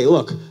decided, okay,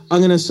 look, I'm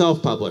going to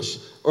self-publish.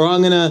 Or I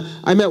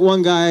met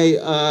one guy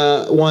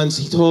once.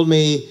 He told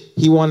me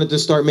he wanted to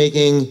start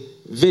making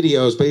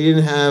videos, but he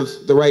didn't have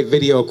the right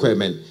video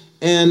equipment.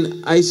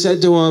 And I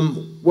said to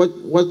him,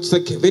 what's the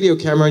video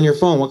camera on your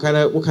phone? What kind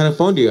of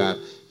phone do you have?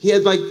 He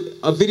had like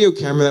a video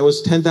camera that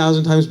was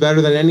 10,000 times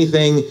better than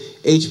anything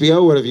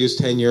HBO would have used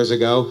 10 years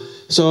ago.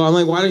 So I'm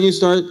like, why don't you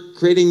start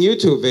creating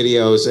YouTube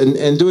videos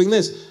and doing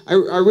this?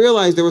 I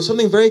realized there was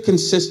something very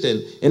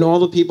consistent in all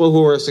the people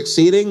who were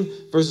succeeding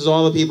versus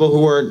all the people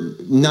who were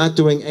not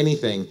doing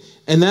anything.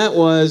 And that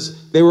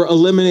was, they were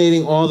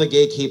eliminating all the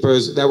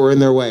gatekeepers that were in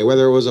their way,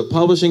 whether it was a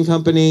publishing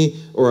company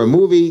or a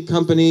movie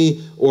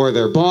company or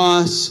their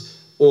boss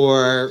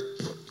or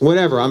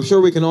whatever. I'm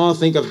sure we can all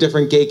think of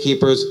different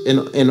gatekeepers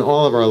in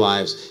all of our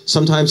lives.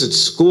 Sometimes it's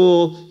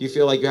school. You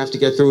feel like you have to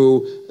get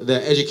through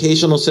the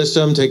educational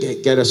system to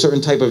get a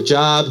certain type of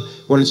job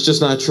when it's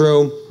just not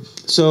true.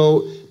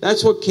 So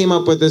that's what came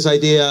up with this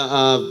idea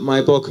of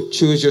my book,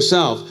 Choose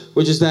Yourself,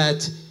 which is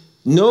that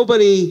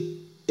nobody,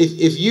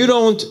 if you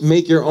don't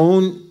make your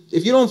own,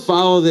 if you don't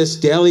follow this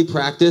daily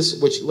practice,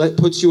 which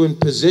puts you in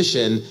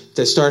position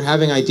to start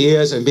having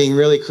ideas and being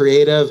really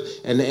creative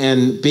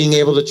and being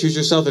able to choose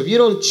yourself, if you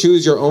don't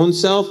choose your own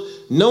self,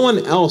 no one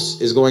else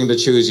is going to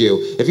choose you.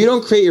 If you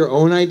don't create your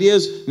own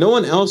ideas, no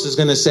one else is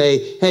going to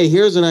say, hey,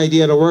 here's an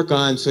idea to work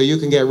on so you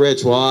can get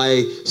rich while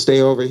I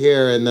stay over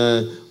here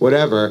and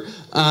whatever.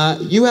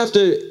 You have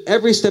to,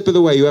 every step of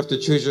the way, you have to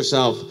choose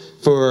yourself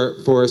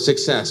for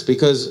success,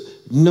 because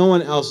no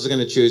one else is going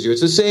to choose you.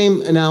 It's the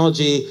same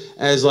analogy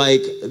as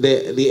like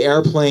the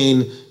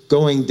airplane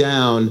going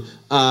down,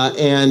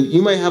 and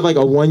you might have like a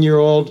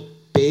 1-year-old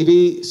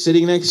baby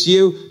sitting next to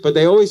you, but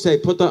they always say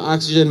put the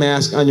oxygen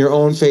mask on your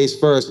own face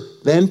first,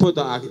 then put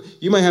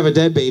you might have a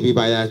dead baby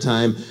by that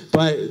time,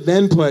 but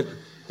then put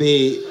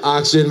the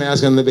oxygen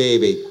mask on the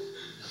baby.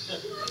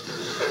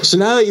 So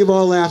now that you've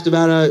all laughed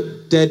about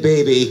a dead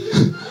baby,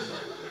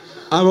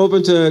 I'm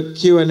open to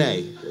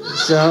Q&A.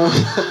 So,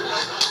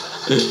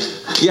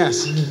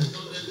 yes. So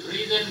the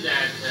reason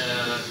that,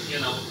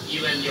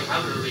 even you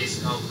have a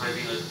risk of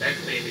having a dead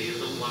baby, you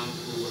don't want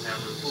to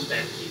have 2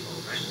 dead people,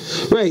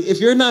 right? Right. If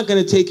you're not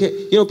going to take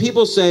care,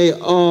 people say,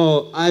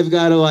 oh, I've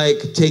got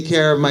to take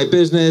care of my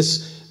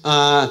business.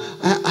 I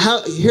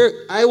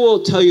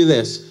will tell you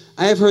this.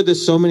 I have heard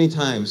this so many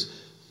times.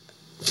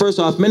 First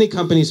off, many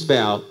companies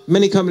fail.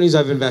 Many companies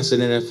I've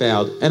invested in have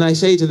failed. And I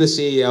say to the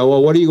CEO,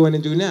 well, what are you going to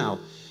do now?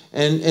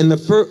 And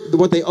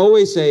what they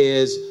always say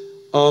is,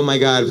 oh my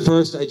God,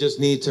 first I just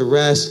need to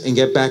rest and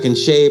get back in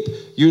shape.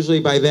 Usually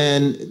by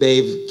then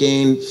they've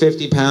gained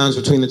 50 pounds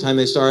between the time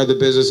they started the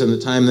business and the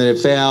time that it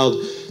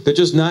failed. They're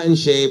just not in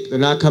shape. They're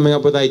not coming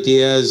up with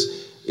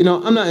ideas.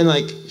 I'm not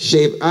in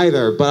shape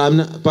either,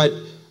 but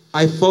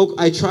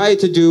I try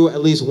to do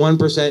at least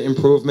 1%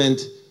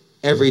 improvement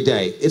every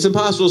day. It's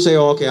impossible to say,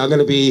 oh, okay, I'm going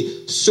to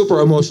be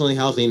super emotionally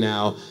healthy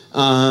now.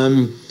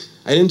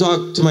 I didn't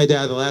talk to my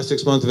dad the last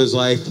 6 months of his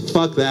life.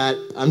 Fuck that.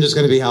 I'm just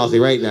going to be healthy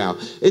right now.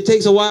 It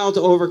takes a while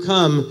to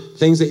overcome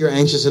things that you're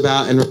anxious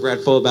about and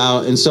regretful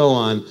about and so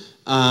on.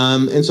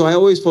 And so I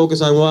always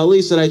focus on, well, at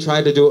least that I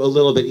try to do a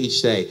little bit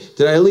each day.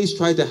 Did I at least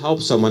try to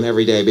help someone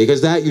every day?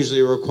 Because that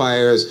usually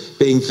requires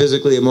being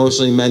physically,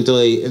 emotionally,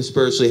 mentally, and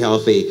spiritually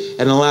healthy,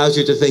 and allows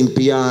you to think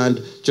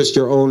beyond just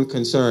your own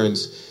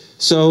concerns.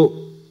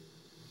 So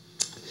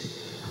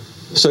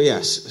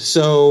yes.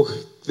 So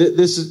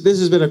this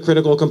has been a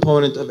critical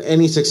component of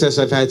any success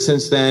I've had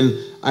since then.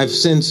 I've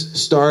since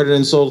started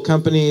and sold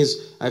companies.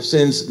 I've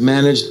since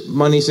managed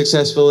money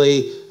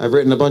successfully. I've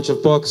written a bunch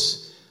of books.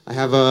 I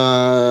have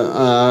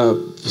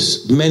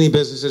many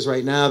businesses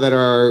right now that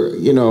are,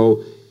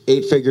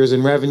 8 figures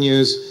in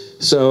revenues.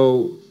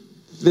 So,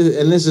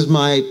 and this is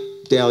my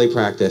daily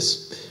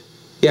practice.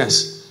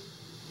 Yes?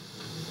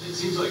 It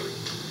seems like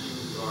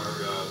you are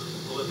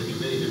prolific in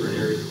many different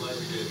areas of life.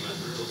 You're doing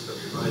entrepreneurial stuff,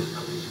 you advise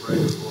companies, you write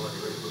a blog,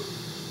 you write a book.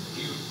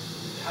 Do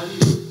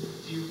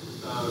you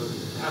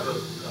have a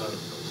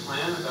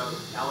plan about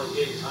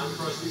allocating time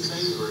across these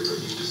things, or do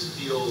you just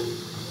feel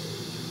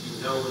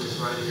you know when it's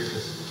writing you're going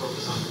to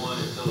focus on one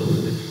until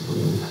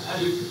how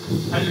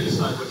do you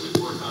decide what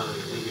to work on at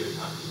any given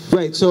time?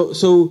 Right. So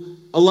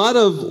a lot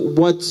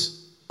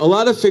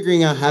of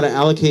figuring out how to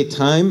allocate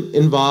time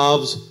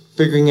involves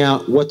figuring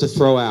out what to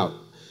throw out.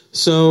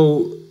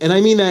 So, and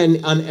I mean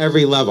that on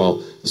every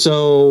level.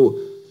 So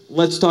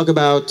let's talk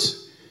about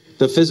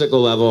the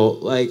physical level.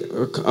 Like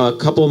a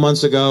couple of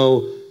months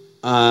ago,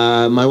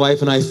 my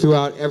wife and I threw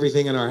out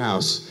everything in our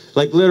house.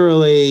 Like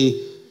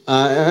literally,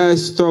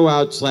 throw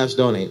out /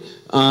 donate.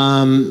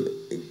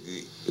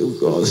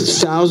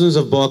 Thousands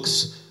of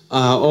books,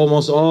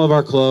 almost all of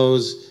our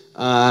clothes.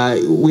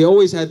 We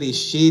always had these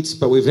sheets,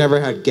 but we've never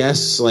had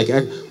guests. Like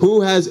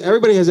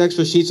everybody has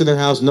extra sheets in their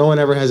house. No one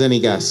ever has any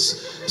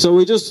guests. So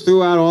we just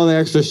threw out all the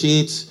extra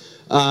sheets.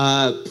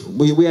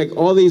 We had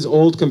all these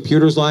old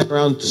computers lying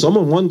around.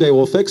 Someone one day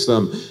will fix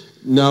them.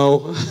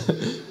 No,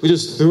 we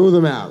just threw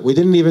them out. We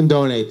didn't even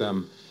donate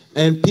them.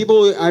 And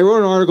I wrote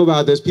an article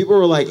about this. People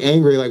were like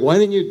angry, like, why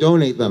didn't you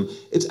donate them?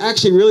 It's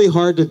actually really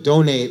hard to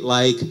donate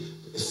like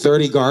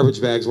 30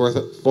 garbage bags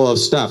full of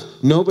stuff.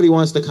 Nobody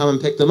wants to come and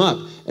pick them up.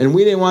 And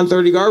we didn't want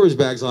 30 garbage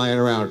bags lying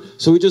around.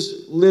 So we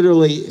just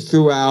literally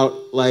threw out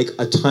like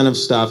a ton of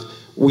stuff.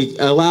 We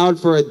allowed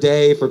for a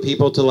day for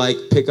people to like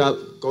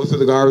go through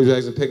the garbage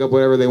bags and pick up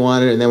whatever they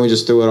wanted, and then we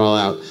just threw it all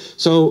out.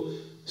 So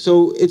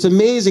it's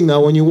amazing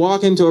though, when you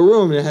walk into a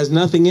room and it has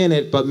nothing in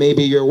it but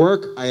maybe your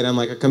work item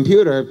like a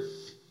computer,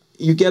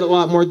 you get a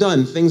lot more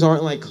done. Things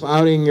aren't like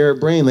clouding your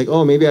brain like,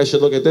 oh, maybe I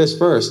should look at this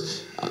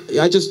first.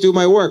 I just do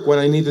my work when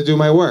I need to do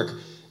my work.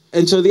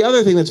 And so the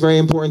other thing that's very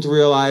important to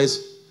realize,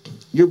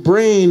 your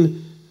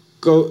brain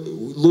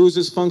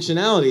loses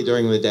functionality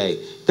during the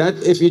day. That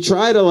if you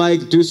try to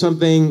like do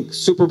something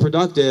super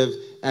productive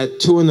at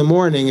 2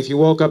 a.m, if you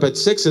woke up at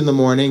 6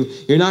 a.m,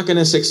 you're not going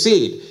to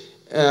succeed.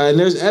 And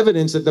there's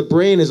evidence that the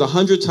brain is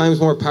 100 times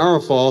more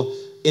powerful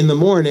in the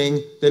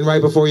morning than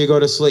right before you go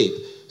to sleep.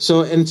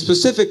 So, and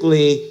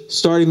specifically,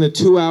 starting the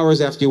 2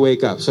 hours after you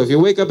wake up. So if you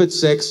wake up at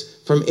 6,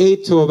 from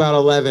 8 to about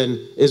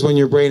 11 is when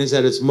your brain is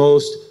at its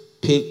most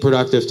peak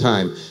productive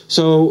time.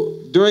 So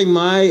during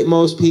my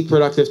most peak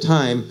productive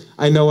time,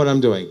 I know what I'm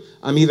doing.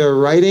 I'm either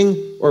writing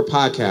or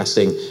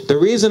podcasting. The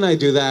reason I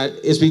do that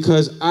is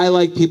because I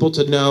like people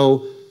to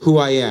know who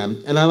I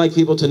am, and I like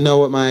people to know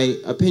what my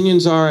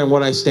opinions are and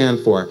what I stand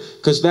for,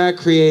 because that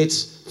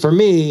creates, for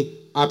me,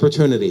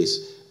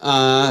 opportunities.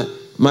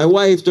 My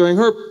wife, during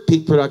her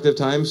peak productive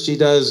times, she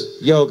does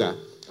yoga.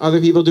 Other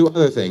people do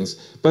other things.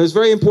 But it's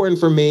very important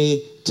for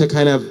me to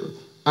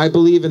I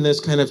believe in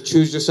this kind of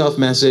choose yourself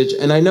message,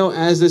 and I know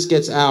as this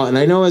gets out, and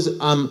I know as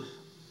I'm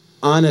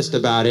honest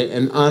about it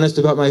and honest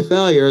about my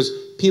failures,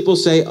 people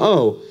say,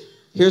 oh,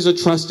 here's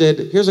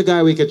a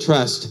guy we could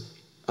trust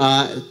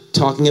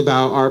talking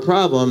about our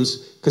problems,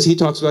 because he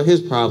talks about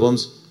his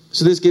problems.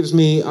 So this gives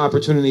me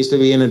opportunities to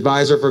be an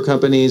advisor for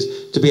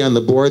companies, to be on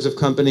the boards of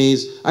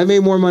companies. I've made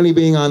more money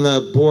being on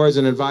the boards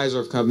and advisor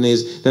of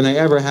companies than I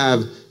ever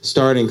have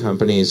starting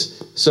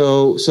companies.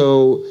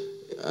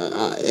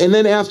 And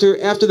then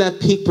after that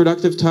peak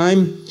productive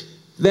time,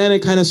 then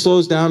it kind of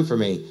slows down for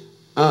me.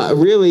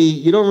 Really,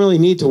 you don't really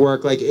need to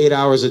work like 8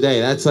 hours a day.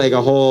 That's like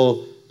a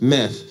whole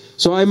myth.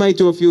 So I might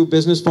do a few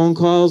business phone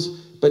calls,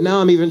 but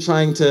now I'm even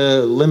trying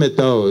to limit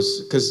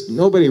those, because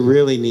nobody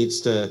really needs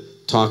to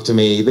talk to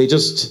me. They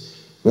just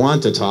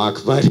want to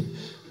talk, but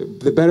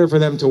the better for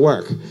them to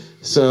work.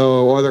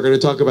 Or they're going to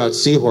talk about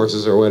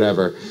seahorses or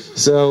whatever.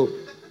 So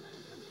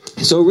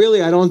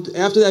really,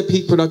 after that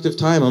peak productive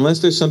time, unless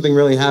there's something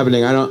really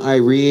happening, I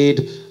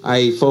read,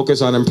 I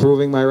focus on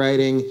improving my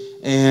writing,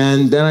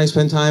 and then I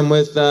spend time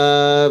with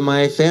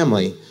my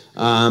family.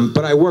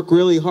 But I work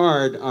really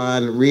hard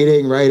on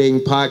reading, writing,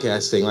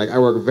 podcasting. Like, I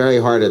work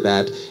very hard at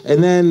that.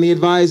 And then the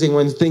advising,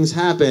 when things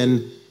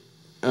happen,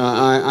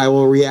 I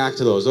will react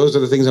to those. Those are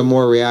the things I'm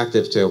more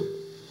reactive to.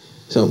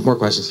 So, more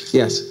questions?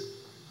 Yes?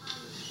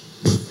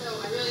 So,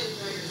 I really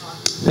enjoyed your talk.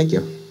 Thank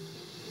you. What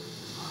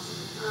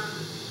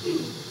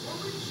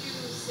would you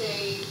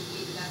say would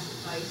be the best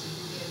advice you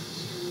can give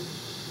to,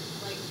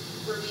 like,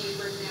 for me,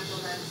 for example,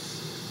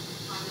 that's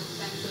on the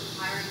sense of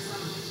hiring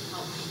someone to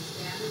help me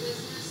expand the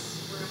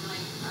business, where I'm like,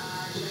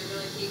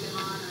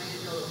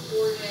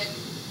 afford it.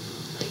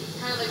 Like,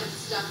 it's kind of like I'm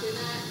stuck in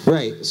that.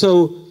 Right.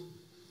 So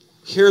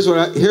here's what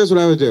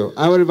I would do.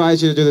 I would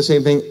advise you to do the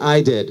same thing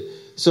I did.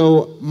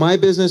 So my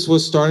business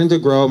was starting to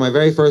grow, my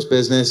very first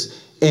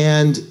business,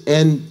 and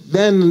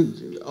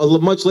then a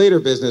much later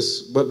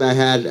business, what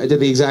I did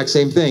the exact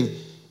same thing.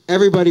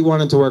 Everybody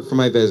wanted to work for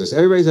my business.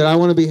 Everybody said, I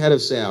want to be head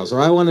of sales,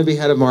 or I want to be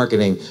head of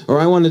marketing, or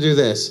I want to do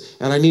this,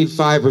 and I need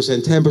 5%,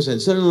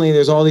 10%. Suddenly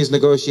there's all these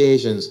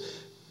negotiations.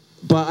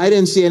 But I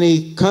didn't see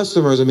any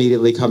customers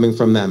immediately coming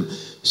from them.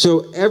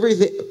 So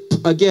everything,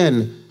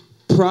 again,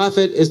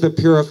 profit is the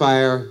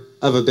purifier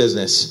of a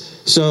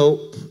business.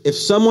 So if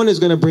someone is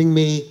going to bring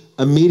me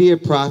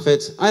immediate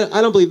profits, I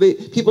don't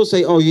believe people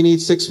say, oh, you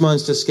need 6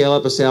 months to scale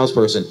up a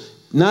salesperson.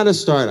 Not a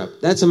startup.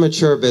 That's a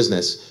mature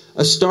business.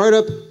 A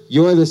startup,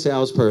 you're the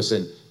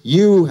salesperson.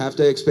 You have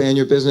to expand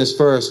your business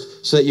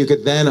first so that you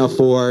could then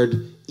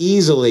afford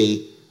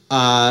easily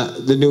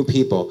the new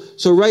people.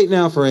 So right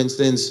now, for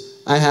instance,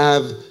 I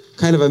have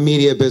kind of a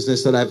media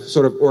business that I've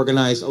sort of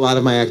organized a lot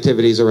of my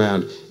activities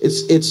around.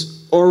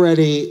 It's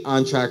already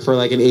on track for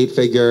like an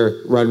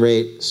 8-figure run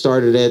rate.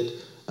 Started it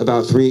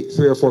about three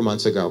or 4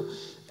 months ago.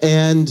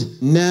 And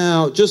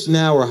just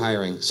now we're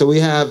hiring. So we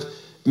have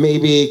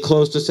maybe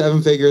close to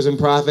 7 figures in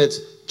profits.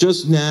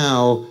 Just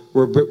now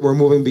we're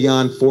moving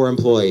beyond 4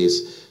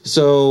 employees.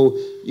 So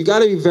you got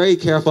to be very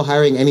careful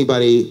hiring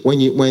anybody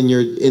when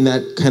you're in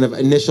that kind of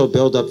initial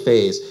build-up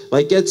phase.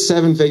 Like, get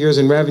 7 figures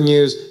in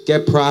revenues,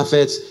 get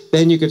profits,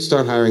 then you could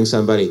start hiring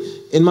somebody.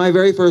 In my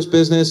very first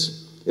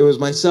business, it was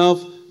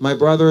myself, my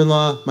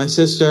brother-in-law, my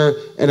sister,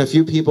 and a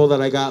few people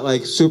that I got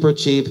like super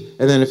cheap,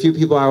 and then a few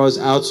people I was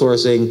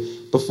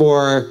outsourcing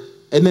before,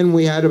 and then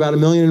we had about $1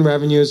 million in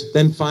revenues.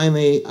 Then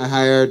finally I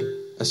hired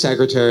a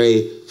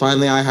secretary.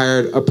 Finally I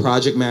hired a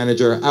project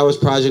manager. I was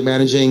project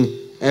managing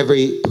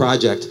every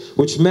project,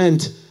 which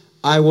meant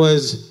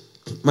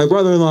my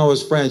brother-in-law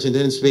was French and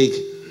didn't speak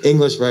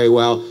English very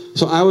well,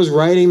 so I was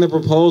writing the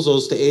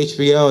proposals to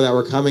HBO that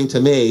were coming to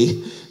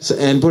me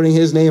and putting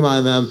his name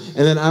on them,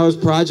 and then I was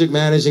project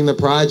managing the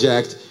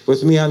project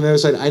with me on the other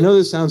side. I know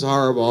this sounds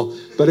horrible,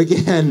 but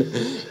again,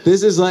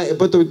 this is like,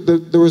 but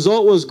the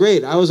result was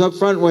great. I was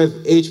upfront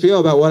with HBO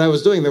about what I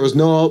was doing. There was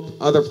no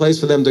other place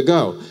for them to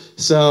go.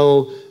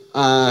 So,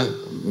 I'm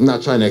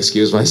not trying to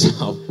excuse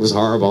myself. It was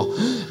horrible.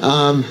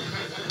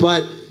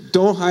 But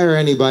don't hire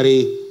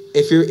anybody.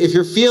 If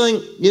you're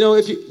feeling,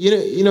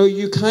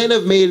 you kind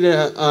of made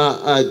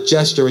a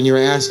gesture when you were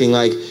asking,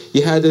 like,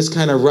 you had this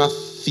kind of rough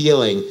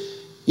feeling.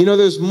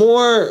 There's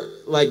more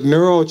like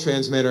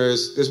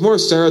neurotransmitters, there's more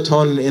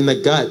serotonin in the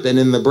gut than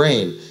in the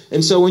brain.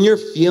 And so when you're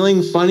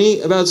feeling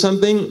funny about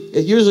something,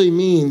 it usually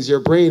means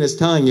your brain is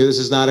telling you this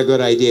is not a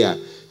good idea.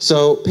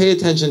 So pay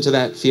attention to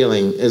that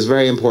feeling is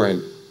very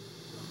important.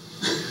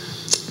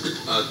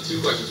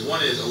 2 questions.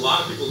 One is, a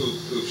lot of people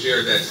who've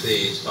shared that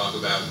stage talk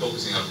about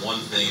focusing on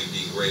one thing and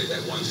being great at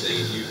that one thing,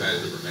 and you've had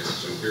a different message,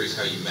 so I'm curious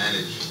how you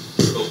manage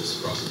focus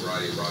across a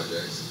variety of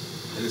projects.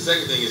 And the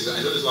second thing is,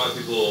 I know there's a lot of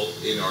people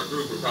in our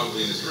group, or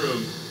probably in this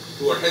room,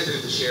 who are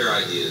hesitant to share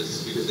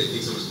ideas because they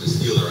think someone's going to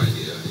steal their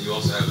idea. And you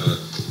also have a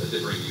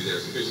differing view there.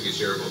 So I'm curious if you could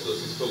share both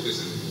those things, focus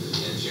and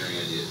sharing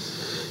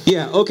ideas.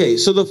 Yeah, okay.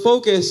 So the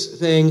focus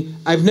thing,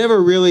 I've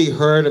never really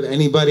heard of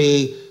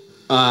anybody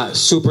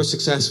super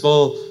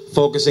successful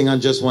focusing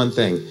on just one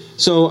thing.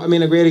 So, I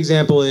mean, a great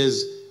example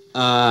is,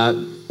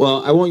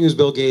 well, I won't use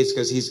Bill Gates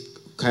because he's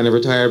kind of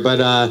retired, but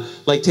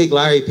like take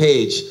Larry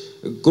Page.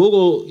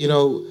 Google,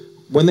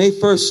 when they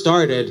first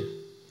started,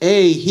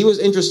 he was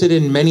interested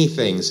in many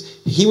things.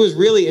 He was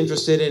really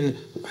interested in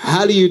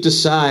how do you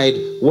decide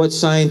what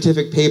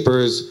scientific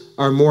papers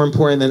are more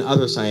important than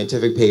other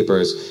scientific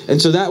papers.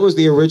 And so that was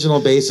the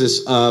original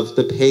basis of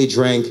the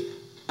PageRank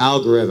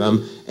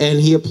algorithm, and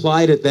he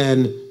applied it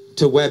then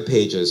to web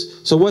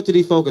pages. So what did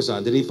he focus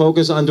on? Did he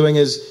focus on doing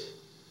his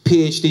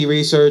PhD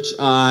research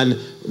on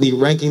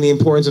ranking the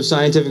importance of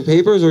scientific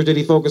papers, or did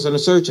he focus on a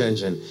search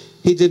engine?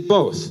 He did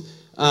both.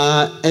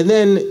 And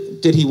then,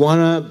 did he want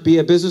to be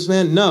a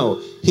businessman?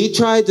 No. He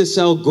tried to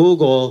sell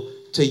Google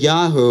to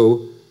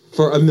Yahoo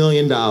for $1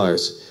 million.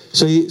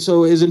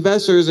 So his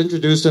investors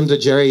introduced him to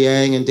Jerry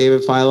Yang and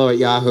David Filo at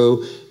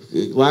Yahoo.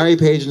 Larry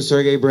Page and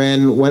Sergey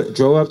Brin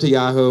drove up to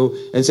Yahoo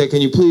and said,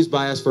 can you please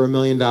buy us for $1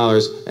 million?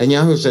 And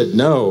Yahoo said,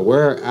 no,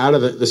 we're out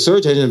of it. The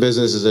search engine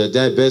business is a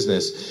dead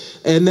business.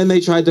 And then they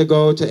tried to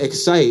go to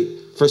Excite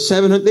for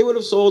they would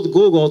have sold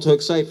Google to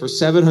Excite for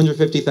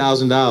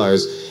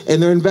 $750,000.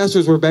 And their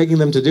investors were begging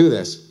them to do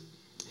this.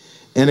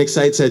 And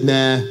Excite said,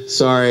 nah,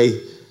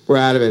 sorry, we're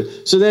out of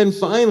it. So then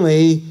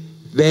finally,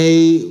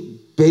 they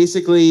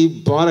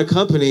basically bought a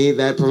company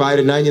that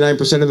provided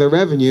 99% of their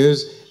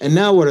revenues. And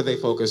now what are they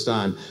focused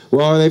on?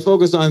 Well, are they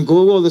focused on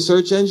Google, the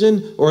search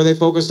engine, or are they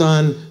focused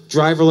on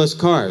driverless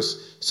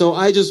cars? So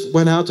I just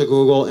went out to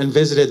Google and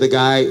visited the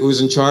guy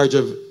who's in charge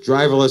of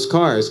driverless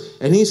cars.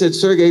 And he said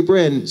Sergey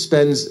Brin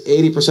spends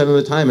 80% of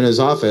the time in his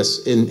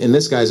office, in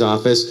this guy's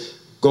office,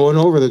 going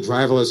over the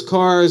driverless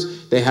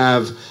cars. They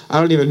have, I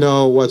don't even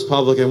know what's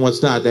public and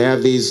what's not. They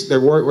have these, they're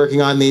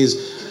working on these,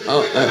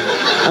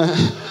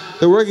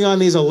 They're working on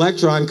these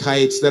electron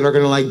kites that are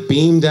going to like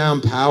beam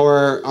down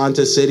power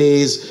onto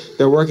cities.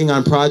 They're working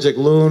on Project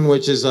Loon,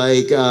 which is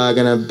like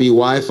going to be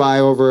Wi-Fi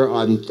over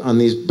on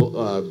these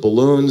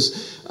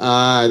balloons.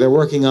 They're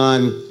working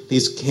on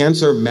these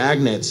cancer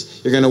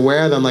magnets. You're going to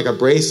wear them like a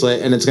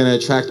bracelet, and it's going to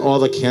attract all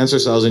the cancer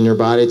cells in your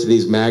body to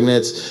these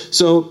magnets.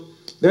 So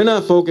they're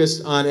not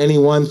focused on any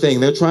one thing.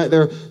 They're trying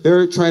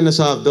to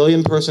solve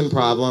billion-person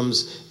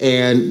problems,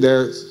 and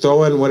they're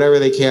throwing whatever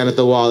they can at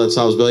the wall that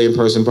solves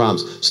billion-person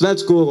problems. So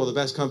that's Google, the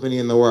best company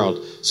in the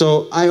world.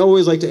 So I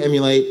always like to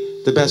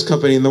emulate the best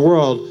company in the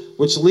world,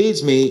 which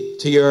leads me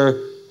to your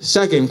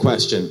second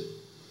question,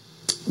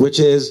 which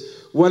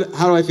is,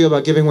 how do I feel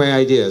about giving away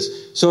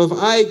ideas? So if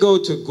I go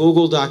to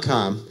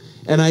Google.com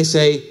and I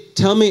say,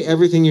 tell me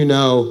everything you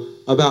know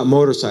about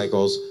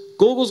motorcycles,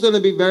 Google's going to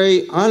be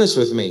very honest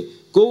with me.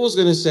 Google's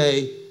going to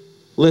say,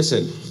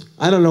 listen,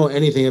 I don't know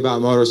anything about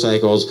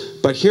motorcycles,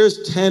 but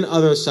here's 10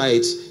 other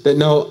sites that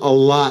know a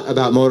lot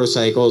about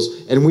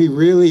motorcycles, and we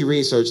really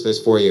researched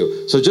this for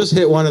you. So just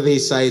hit one of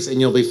these sites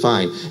and you'll be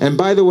fine. And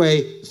by the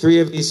way, 3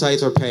 of these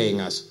sites are paying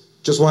us.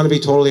 Just want to be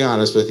totally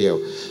honest with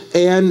you.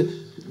 And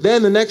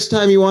then the next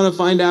time you want to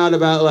find out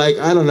about, like,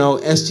 I don't know,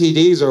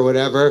 STDs or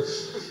whatever,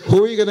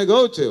 who are you going to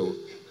go to?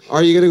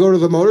 Are you going to go to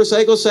the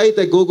motorcycle site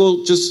that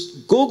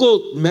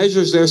Google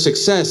measures their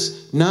success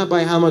not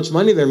by how much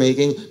money they're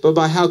making, but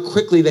by how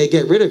quickly they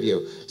get rid of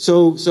you.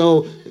 So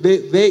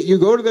you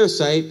go to their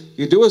site,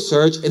 you do a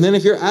search, and then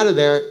if you're out of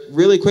there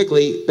really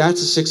quickly, that's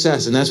a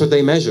success, and that's what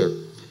they measure.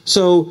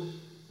 So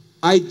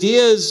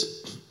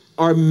ideas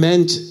are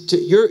meant to,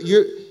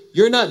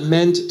 you're not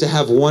meant to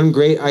have one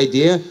great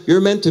idea.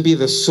 You're meant to be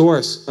the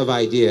source of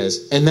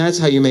ideas, and that's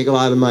how you make a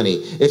lot of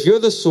money. If you're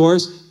the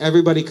source,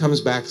 everybody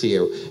comes back to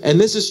you. And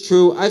this is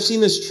true. I've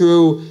seen this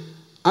true.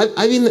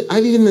 I've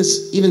even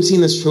seen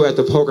this true at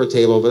the poker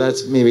table, but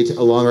that's maybe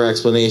a longer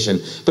explanation.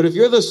 But if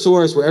you're the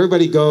source where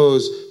everybody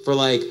goes for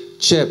like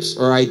chips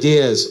or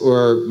ideas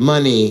or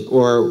money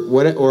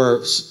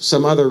or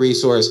some other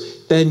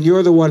resource, then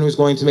you're the one who's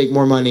going to make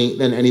more money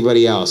than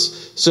anybody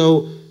else.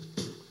 So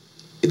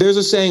there's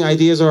a saying,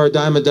 ideas are a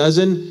dime a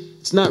dozen.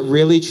 It's not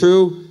really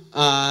true.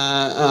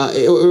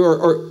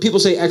 Or people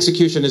say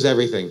execution is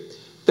everything.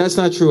 That's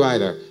not true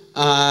either.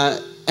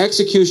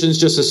 Execution is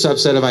just a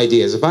subset of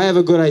ideas. If I have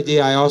a good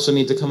idea, I also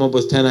need to come up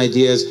with 10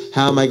 ideas.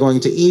 How am I going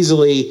to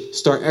easily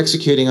start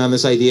executing on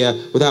this idea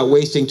without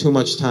wasting too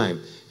much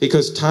time?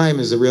 Because time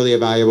is really a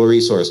valuable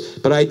resource.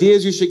 But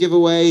ideas you should give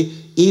away.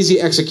 Easy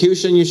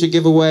execution you should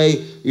give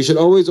away. You should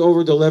always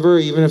over-deliver,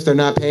 even if they're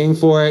not paying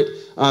for it,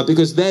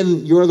 because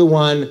then you're the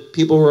one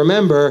people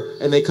remember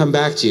and they come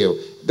back to you.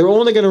 They're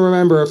only going to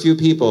remember a few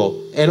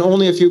people, and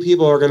only a few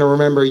people are going to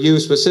remember you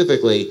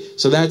specifically.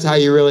 So that's how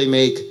you really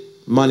make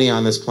money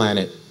on this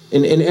planet,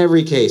 in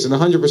every case, in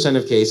 100%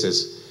 of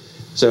cases.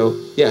 So,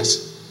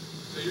 yes?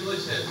 So your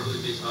life's had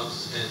really big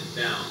ups and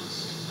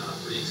downs,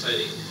 pretty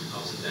exciting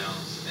ups and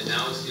downs, and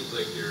now it seems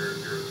like you're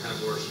kind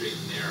of more straight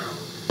and narrow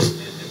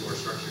and more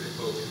structured and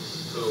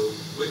focused. So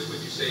which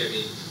would you say, I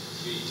mean,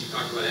 you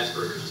talked about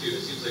Asperger's too.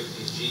 It seems like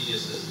these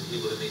geniuses, the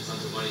people that make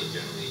tons of money,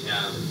 generally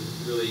have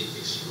really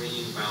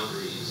extreme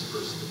boundaries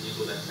versus the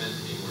people that tend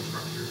to be more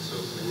structured. So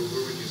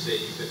where would you say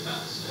you fit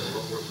best, and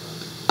what works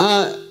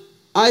best?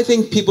 I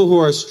think people who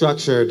are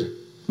structured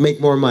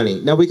make more money.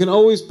 Now, we can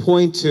always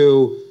point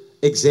to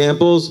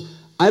examples.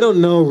 I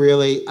don't know,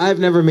 really. I've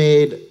never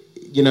made,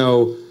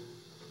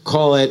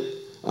 call it,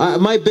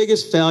 my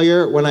biggest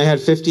failure when I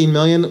had 15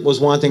 million was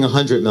wanting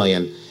 100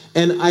 million.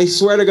 And I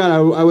swear to God,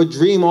 I would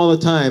dream all the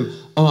time,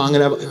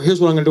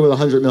 here's what I'm going to do with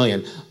 100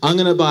 million. I'm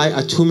going to buy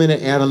a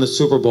 2-minute ad on the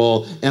Super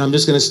Bowl, and I'm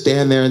just going to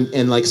stand there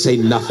and like say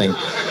nothing.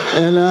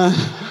 And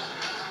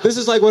this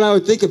is like what I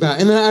would think about.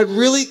 And then I'd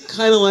really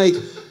kind of like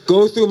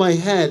go through my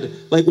head,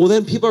 like, well,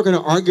 then people are going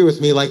to argue with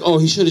me, like, oh,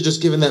 he should have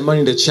just given that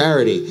money to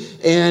charity.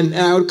 And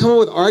I would come up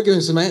with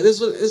arguments in my head.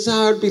 This is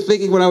how I'd be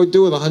thinking what I would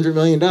do with $100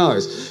 million.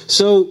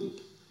 So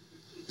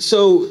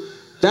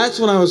that's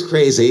when I was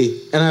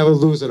crazy, and I would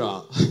lose it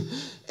all.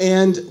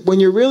 And when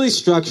you're really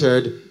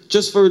structured,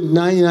 just for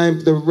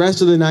the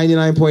rest of the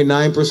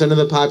 99.9% of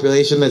the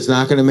population that's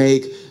not going to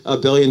make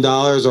 $1 billion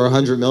or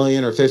 100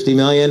 million or 50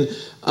 million,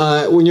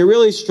 when you're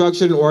really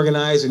structured and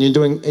organized and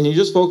you're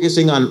just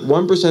focusing on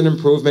 1%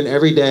 improvement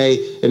every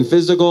day in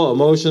physical,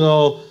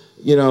 emotional,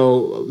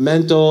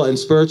 mental and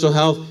spiritual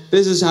health,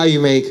 this is how you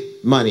make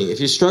money. If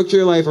you structure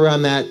your life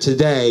around that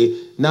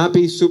today, not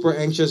be super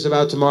anxious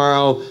about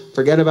tomorrow,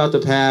 forget about the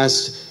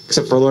past,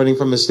 except for learning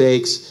from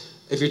mistakes.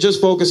 If you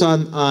just focus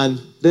on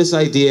this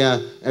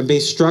idea and be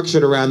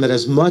structured around that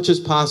as much as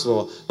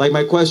possible, like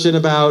my question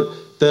about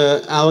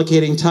the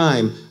allocating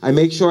time, I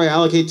make sure I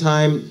allocate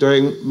time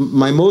during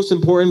my most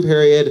important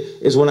period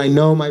is when I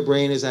know my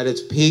brain is at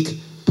its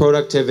peak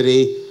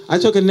productivity. I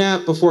took a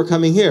nap before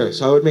coming here,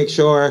 so I would make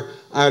sure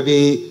I would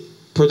be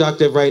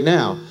productive right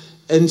now.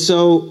 And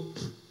so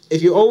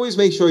if you always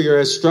make sure you're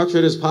as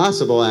structured as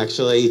possible,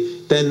 actually,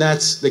 then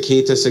that's the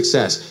key to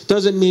success.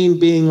 Doesn't mean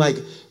being like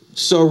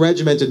so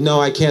regimented,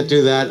 no, I can't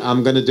do that,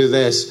 I'm going to do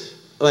this.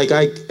 Like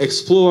I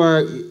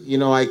explore,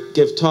 I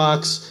give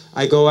talks,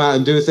 I go out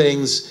and do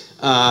things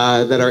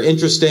that are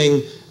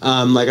interesting.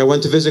 Like I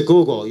went to visit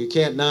Google. You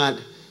can't not.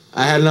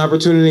 I had an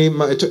opportunity.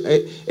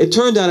 It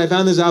turned out, I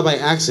found this out by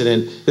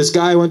accident. This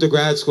guy I went to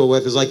grad school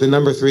with is like the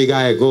number 3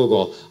 guy at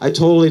Google. I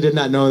totally did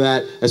not know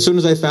that. As soon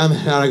as I found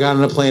that out, I got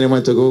on a plane and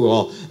went to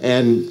Google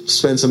and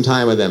spent some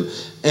time with him.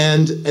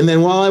 And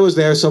then while I was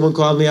there, someone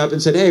called me up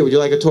and said, hey, would you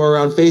like a tour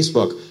around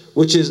Facebook?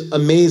 Which is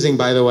amazing,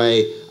 by the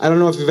way. I don't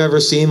know if you've ever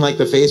seen like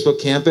the Facebook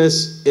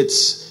campus.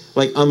 It's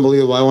like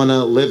unbelievable. I want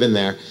to live in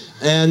there.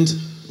 And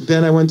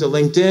then I went to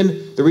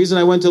LinkedIn. The reason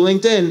I went to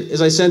LinkedIn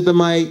is I sent them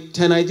my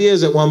 10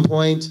 ideas at one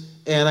point,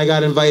 and I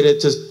got invited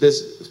to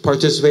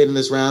participate in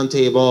this round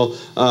table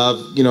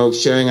of,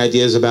 sharing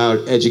ideas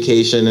about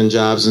education and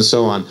jobs and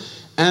so on.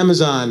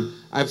 Amazon,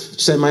 I've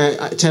sent my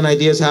 10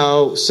 ideas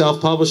how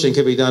self-publishing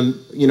could be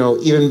done,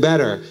 even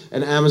better.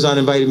 And Amazon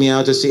invited me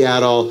out to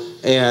Seattle,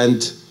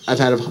 and I've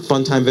had a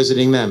fun time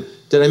visiting them.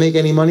 Did I make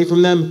any money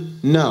from them?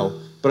 No.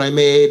 But I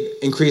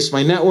increased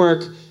my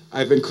network.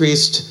 I've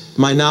increased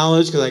my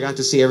knowledge because I got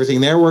to see everything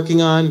they're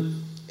working on.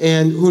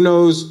 And who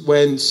knows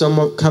when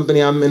some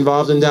company I'm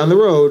involved in down the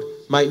road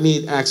might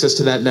need access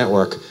to that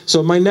network.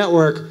 So my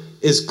network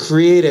is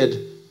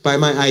created by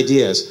my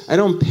ideas. I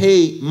don't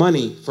pay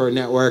money for a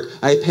network.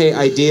 I pay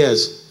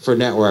ideas for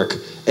network.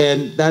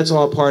 And that's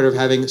all part of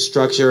having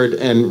structured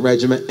and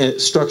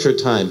structured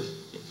time.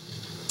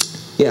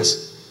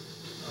 Yes?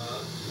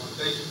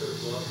 Thank you for the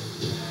book.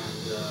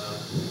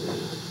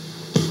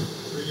 And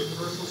through your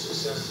personal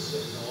successes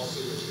and also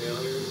your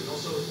failures, and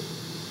also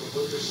from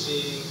what you're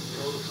seeing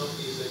in all the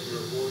companies that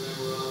you're a board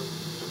member of,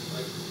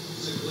 like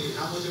simply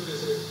how much of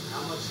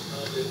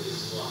it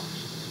is luck?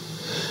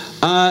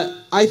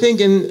 I think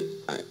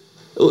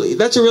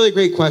that's a really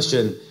great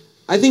question.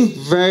 I think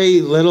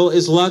very little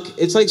is luck.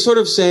 It's like sort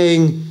of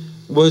saying,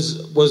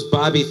 was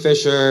Bobby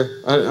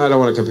Fischer, I don't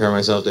want to compare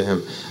myself to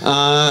him.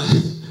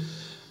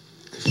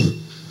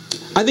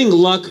 I think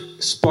luck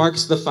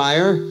sparks the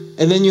fire,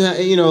 and then you have,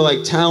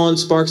 like talent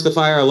sparks the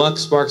fire, luck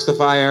sparks the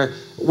fire,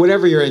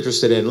 whatever you're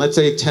interested in. Let's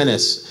say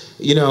tennis,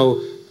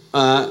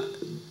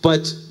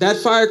 but that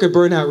fire could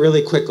burn out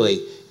really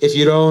quickly if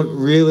you don't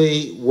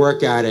really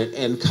work at it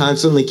and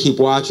constantly keep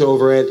watch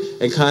over it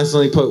and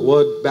constantly put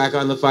wood back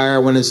on the fire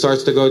when it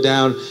starts to go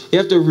down. You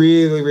have to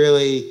really,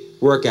 really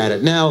work at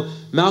it. Now,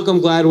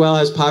 Malcolm Gladwell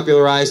has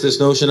popularized this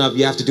notion of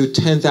you have to do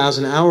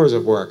 10,000 hours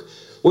of work,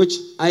 which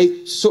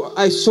I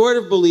sort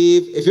of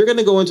believe if you're going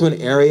to go into an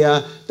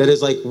area that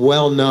is like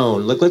well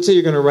known, like let's say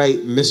you're going to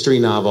write mystery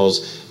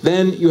novels,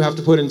 then you have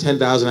to put in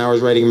 10,000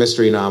 hours writing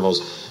mystery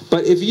novels.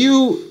 But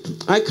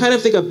I kind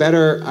of think a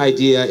better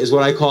idea is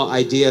what I call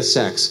idea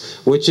sex,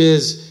 which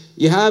is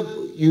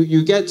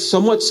you get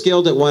somewhat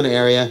skilled at one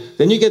area,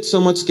 then you get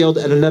somewhat skilled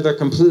at another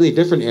completely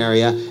different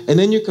area, and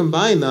then you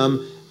combine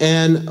them,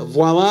 and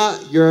voila,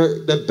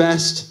 you're the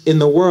best in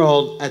the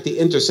world at the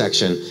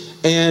intersection.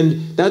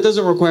 And that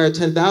doesn't require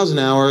 10,000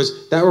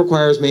 hours, that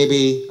requires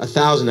maybe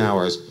 1,000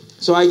 hours.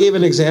 So I gave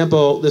an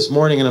example this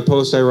morning in a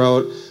post I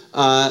wrote,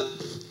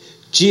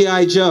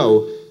 G.I.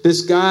 Joe,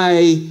 this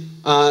guy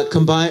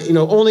combined,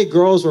 only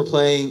girls were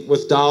playing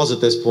with dolls at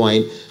this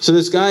point. So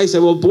this guy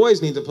said, well,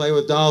 boys need to play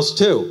with dolls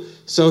too.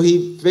 So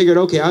he figured,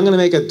 okay, I'm going to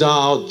make a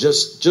doll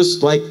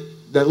just like,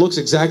 that looks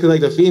exactly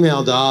like the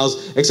female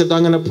dolls, except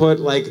I'm going to put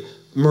like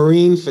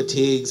Marine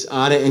fatigues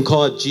on it and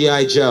call it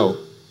G.I. Joe.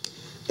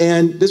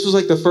 And this was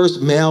like the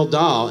first male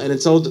doll, and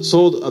it sold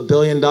 $1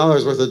 billion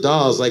worth of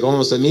dolls like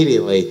almost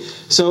immediately.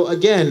 So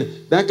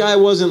again, that guy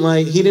wasn't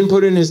like, he didn't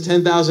put in his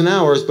 10,000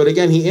 hours, but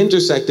again, he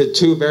intersected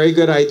two very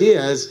good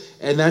ideas,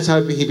 and that's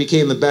how he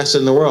became the best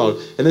in the world.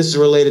 And this is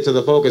related to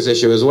the focus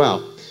issue as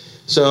well.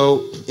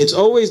 So it's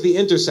always the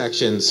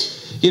intersections.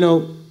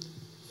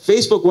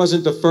 Facebook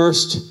wasn't the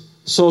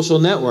first social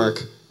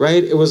network,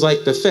 right? It was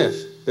like the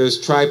fifth.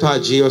 There's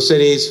Tripod,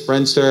 GeoCities,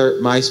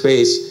 Friendster,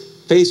 MySpace,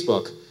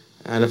 Facebook.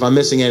 And if I'm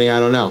missing any, I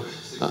don't know.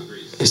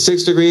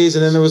 6 Degrees,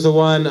 and then there was the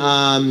one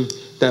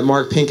that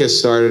Mark Pincus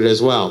started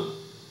as well.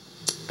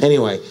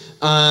 Anyway,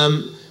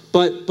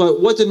 but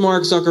what did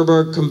Mark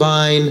Zuckerberg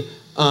combine?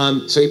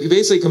 So he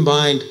basically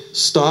combined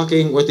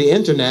stalking with the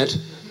internet,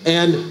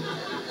 and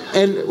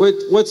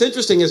what's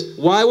interesting is,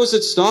 why was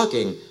it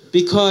stalking?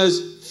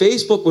 Because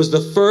Facebook was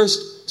the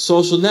first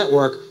social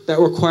network that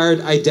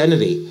required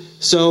identity.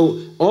 So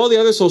all the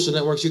other social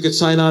networks you could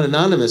sign on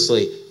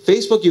anonymously.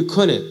 Facebook, you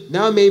couldn't.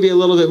 Now maybe a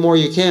little bit more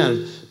you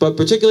can, but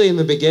particularly in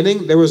the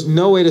beginning, there was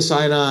no way to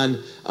sign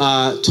on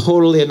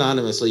totally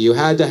anonymously. You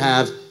had to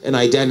have an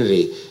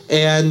identity.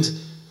 And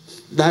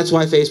that's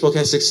why Facebook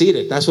has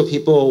succeeded. That's what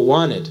people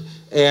wanted.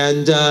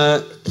 And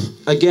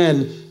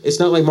again, it's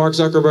not like Mark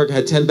Zuckerberg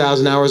had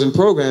 10,000 hours in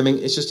programming.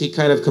 It's just he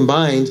kind of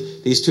combined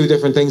these two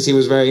different things he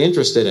was very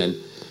interested in.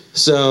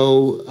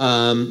 So,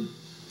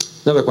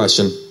 another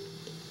question.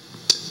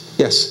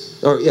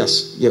 Yes. Or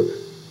yes, you.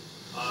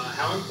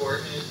 How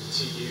important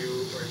to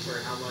you, or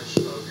how much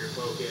of your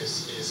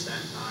focus is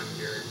spent on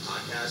your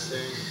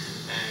podcasting,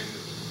 and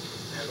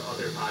have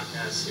other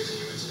podcasts given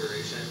you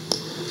inspiration?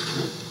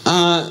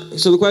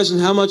 So the question,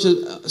 how much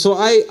so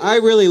I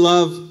really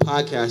love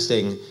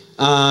podcasting.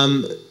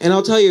 And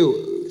I'll tell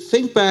you,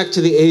 think back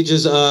to the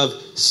ages of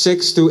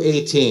 6 through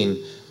 18.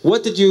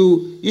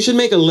 You should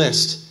make a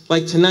list,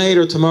 like tonight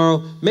or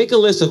tomorrow, make a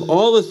list of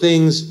all the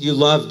things you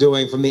love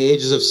doing from the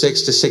ages of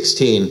 6 to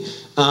 16.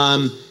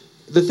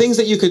 The things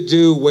that you could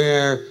do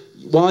where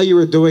while you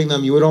were doing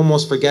them, you would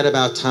almost forget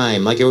about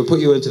time. Like it would put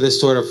you into this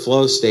sort of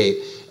flow state.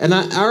 And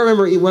I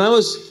remember when I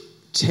was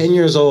 10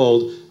 years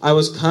old, I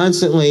was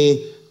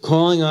constantly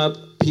calling up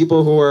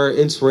people who were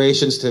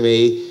inspirations to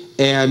me.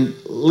 And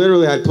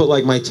literally I'd put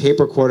like my tape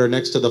recorder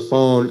next to the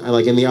phone,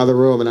 like in the other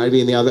room, and I'd be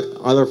in the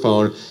other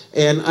phone.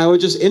 And I would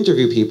just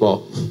interview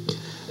people.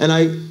 And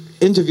I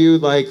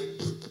interviewed like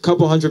a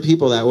couple hundred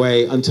people that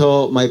way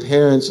until my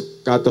parents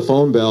got the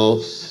phone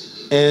bill.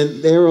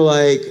 And they were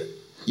like,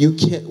 "You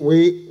can't,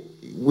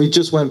 we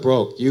just went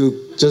broke.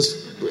 You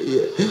just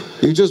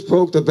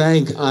broke the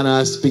bank on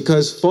us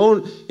because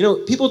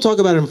people talk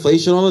about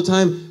inflation all the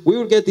time. We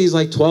would get these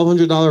like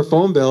 $1,200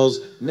 phone bills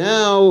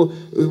now,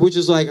 which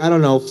is like, I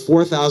don't know,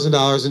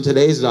 $4,000 in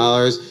today's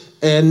dollars.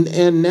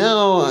 And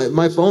now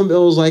my phone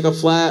bill is like a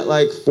flat,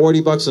 like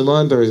 $40 a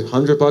month or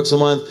 $100 a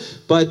month.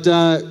 But,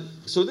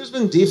 so there's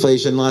been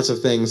deflation, lots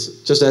of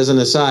things, just as an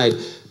aside.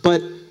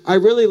 But I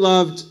really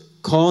loved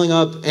calling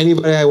up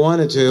anybody I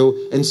wanted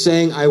to and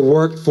saying I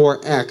worked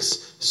for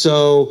X.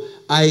 So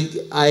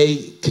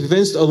I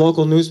convinced a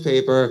local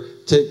newspaper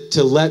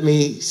to let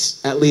me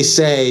at least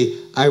say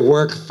I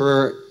work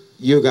for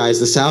you guys,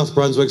 the South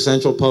Brunswick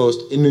Central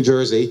Post in New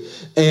Jersey,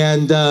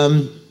 and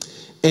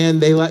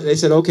they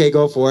said okay,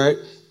 go for it.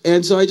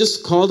 And so I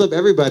just called up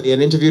everybody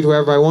and interviewed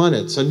whoever I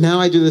wanted. So now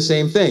I do the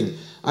same thing.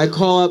 I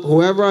call up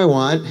whoever I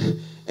want,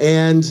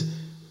 and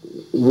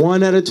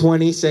 1 out of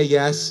 20 say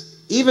yes.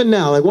 Even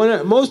now,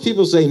 like most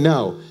people say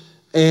no,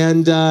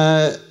 and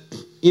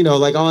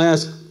like I'll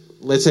ask,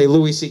 let's say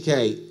Louis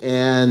C.K.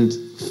 and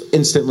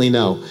instantly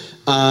no.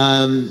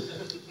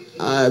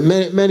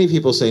 Many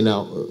people say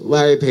no.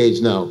 Larry Page,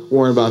 no.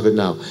 Warren Buffett,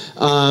 no.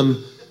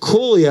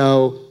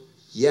 Coolio,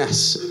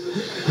 yes.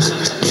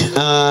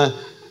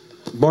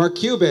 Mark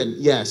Cuban,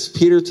 yes.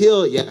 Peter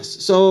Thiel, yes.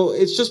 So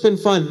it's just been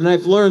fun, and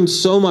I've learned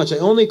so much. I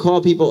only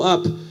call people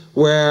up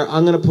where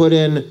I'm going to put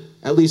in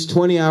at least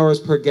 20 hours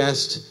per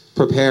guest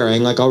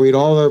preparing. Like I'll read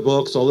all their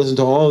books, I'll listen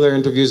to all their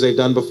interviews they've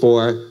done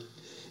before.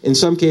 In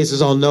some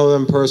cases, I'll know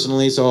them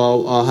personally, so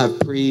I'll have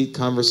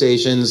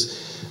pre-conversations.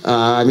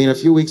 A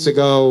few weeks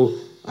ago,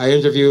 I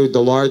interviewed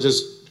the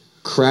largest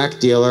crack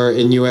dealer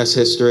in U.S.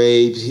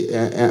 history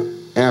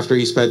after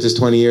he spent his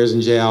 20 years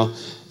in jail.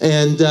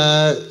 And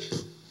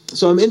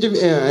so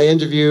I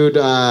interviewed,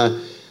 I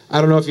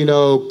don't know if you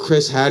know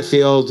Chris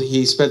Hadfield.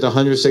 He spent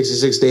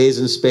 166 days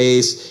in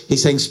space. He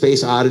sang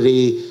Space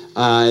Oddity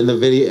in the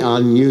video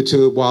on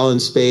YouTube while in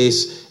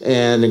space,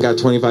 and it got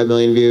 25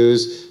 million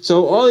views.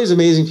 So all these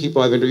amazing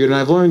people I've interviewed, and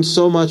I've learned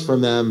so much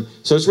from them.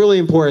 So it's really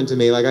important to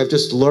me. Like I've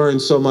just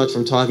learned so much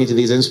from talking to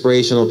these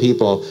inspirational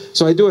people.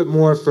 So I do it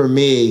more for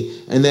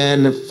me, and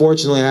then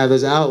fortunately I have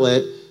this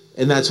outlet,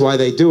 and that's why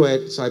they do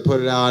it. So I put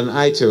it on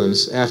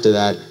iTunes after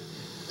that.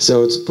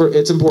 So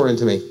it's important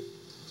to me.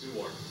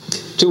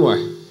 Two more.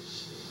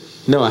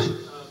 Noah. You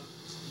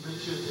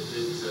mentioned that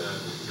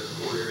the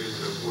 4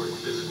 areas are important: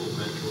 physical,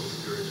 mental,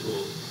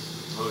 spiritual,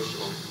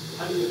 emotional.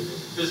 How do you,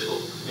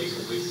 physical makes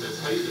complete sense.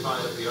 How do you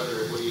divide up the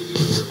other, and what do you do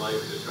in your life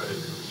to try to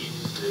keep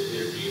the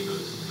energy in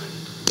those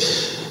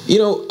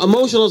dimensions?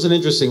 Emotional is an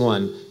interesting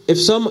one.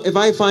 If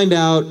I find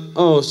out,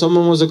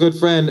 someone was a good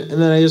friend,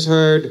 and then I just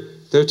heard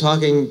they're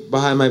talking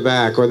behind my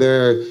back, or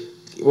they're,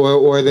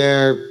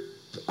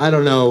 I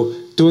don't know,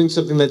 doing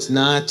something that's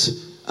not,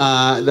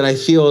 that I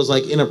feel is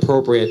like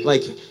inappropriate.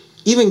 Like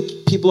even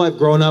people I've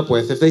grown up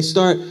with, if they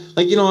start,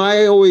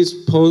 I always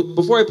post,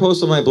 before I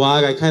post on my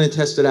blog, I kind of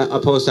tested a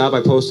post out by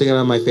posting it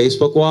on my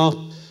Facebook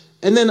wall.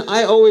 And then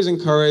I always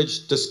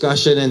encourage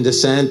discussion and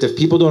dissent. If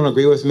people don't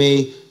agree with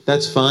me,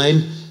 that's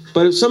fine.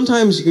 But if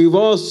sometimes, you've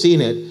all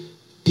seen it,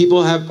 people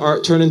are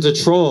turned into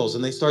trolls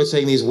and they start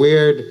saying these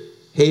weird,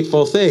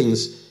 hateful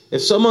things.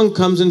 If someone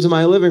comes into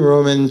my living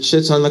room and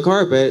shits on the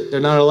carpet, they're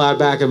not allowed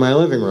back in my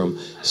living room.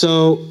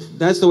 So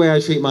that's the way I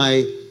treat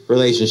my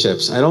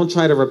relationships. I don't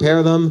try to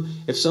repair them.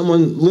 If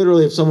someone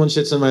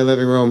shits in my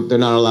living room, they're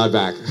not allowed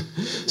back.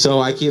 So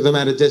I keep them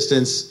at a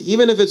distance,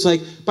 even if it's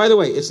like, by the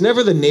way, it's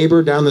never the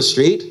neighbor down the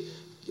street.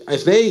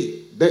 It's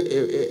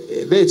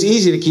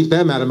easy to keep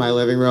them out of my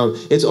living room.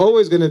 It's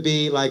always going to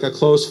be like a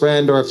close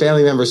friend or a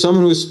family member,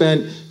 someone who's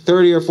spent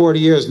 30 or 40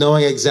 years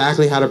knowing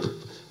exactly how to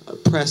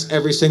press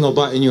every single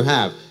button you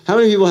have. How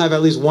many people have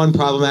at least one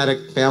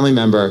problematic family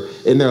member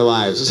in their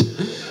lives?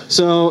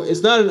 So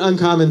it's not an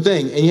uncommon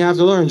thing, and you have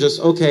to learn just,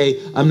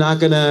 okay, I'm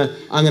gonna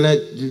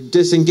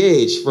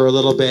disengage for a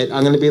little bit.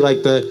 I'm gonna be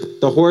like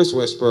the horse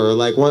whisperer,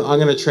 like I'm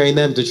gonna train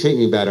them to treat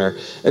me better.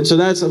 And so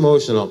that's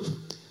emotional.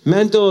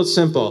 Mental is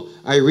simple.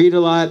 I read a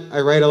lot,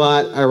 I write a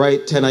lot, I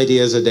write 10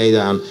 ideas a day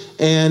down.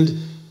 And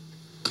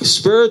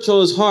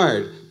spiritual is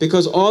hard,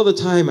 because all the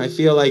time I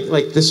feel like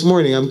this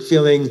morning I'm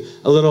feeling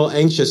a little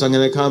anxious. I'm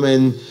gonna come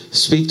and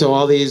speak to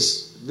all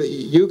these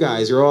you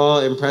guys, you're all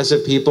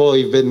impressive people.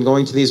 You've been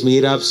going to these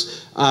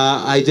meetups.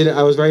 I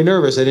was very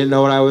nervous. I didn't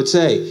know what I would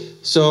say.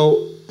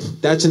 So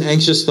that's an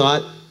anxious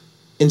thought.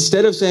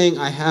 Instead of saying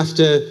I have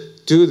to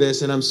do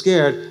this and I'm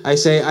scared, I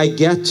say I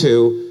get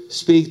to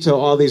speak to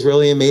all these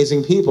really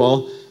amazing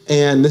people,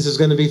 and this is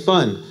going to be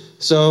fun.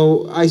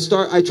 So I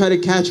try to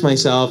catch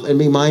myself and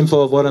be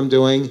mindful of what I'm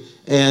doing,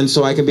 and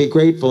so I can be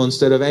grateful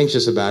instead of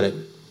anxious about it.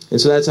 And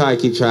so that's how I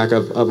keep track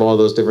of all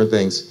those different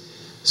things.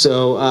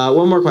 So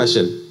one more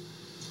question. Can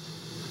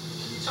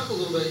you talk a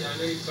little bit, I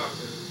know you talked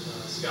to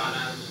Scott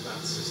Adams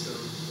about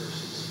systems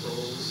versus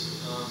goals.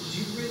 Do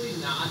you really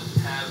not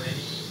have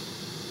any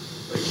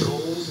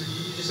goals?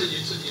 You just said you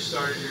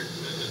started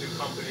a new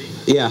company.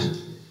 Yeah. Do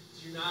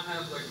you not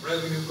have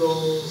revenue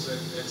goals and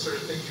sort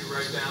of things you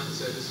write down that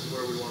say this is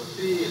where we want to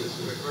be, and this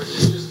is where, or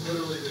is it just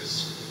literally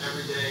this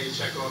everyday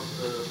check off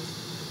the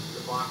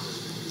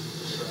boxes that you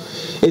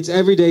described? It's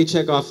everyday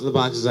check off the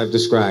boxes I've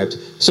described.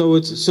 So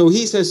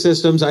he says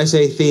systems, I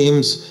say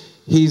themes.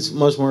 He's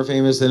much more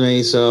famous than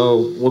me,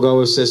 so we'll go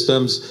with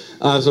systems.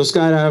 So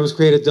Scott Adams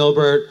created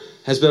Dilbert,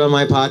 has been on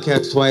my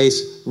podcast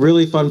twice.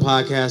 Really fun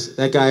podcast.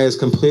 That guy is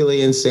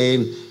completely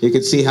insane. You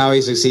can see how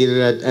he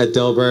succeeded at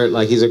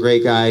Dilbert. He's a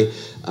great guy.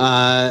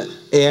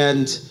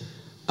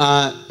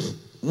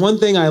 One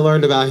thing I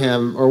learned about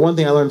him, or one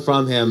thing I learned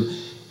from him,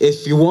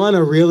 if you want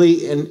to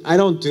really, and I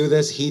don't do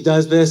this, he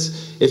does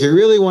this, if you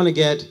really want to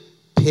get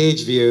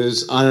page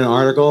views on an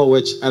article,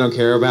 which I don't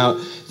care about,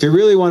 if you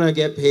really want to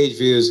get page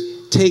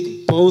views,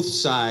 take both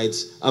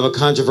sides of a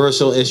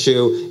controversial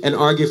issue and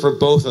argue for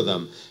both of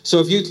them. So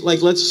if you,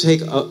 let's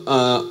take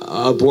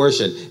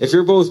abortion. If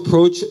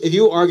if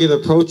you argue the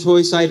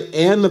pro-choice side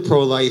and the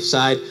pro-life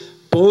side,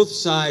 both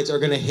sides are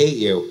going to hate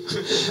you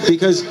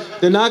because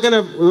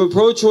the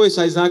pro-choice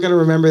side is not going to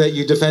remember that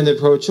you defended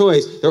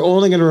pro-choice. They're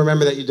only going to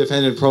remember that you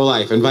defended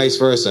pro-life and vice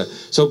versa.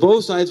 So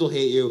both sides will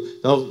hate you.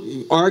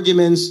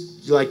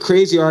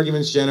 Crazy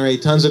arguments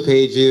generate tons of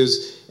page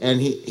views, and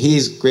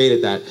he's great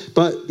at that.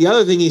 But the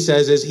other thing he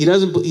says is he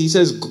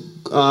says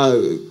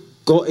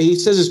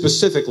it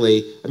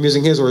specifically, I'm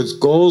using his words,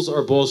 goals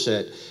are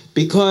bullshit.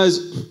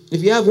 Because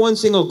if you have one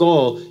single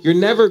goal, you're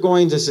never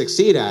going to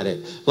succeed at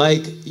it.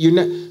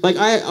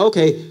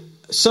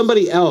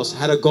 Somebody else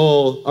had a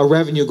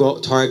revenue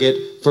goal target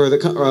for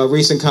the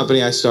recent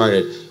company I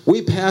started.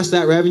 We passed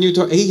that revenue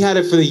target. He had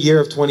it for the year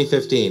of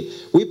 2015.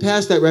 We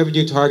passed that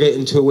revenue target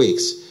in 2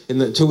 weeks, in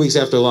the 2 weeks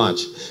after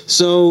launch.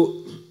 So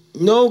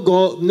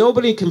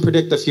nobody can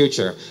predict the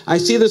future. I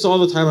see this all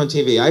the time on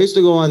TV. I used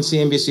to go on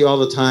CNBC all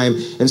the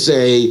time and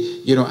say,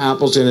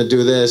 Apple's going to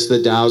do this,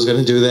 the Dow's going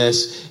to do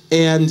this.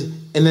 And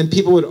then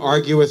people would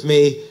argue with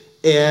me,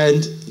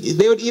 and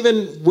they would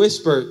even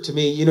whisper to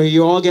me,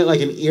 you all get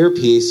an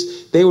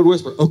earpiece. They would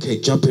whisper, okay,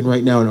 jump in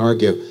right now and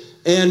argue.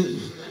 And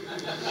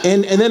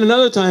then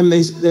another time,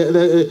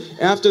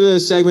 after the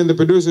segment, the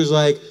producer's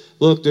like,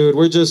 look, dude,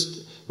 we're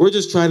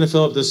just trying to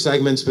fill up the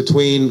segments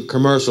between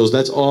commercials.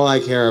 That's all I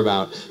care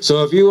about.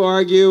 So if you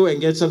argue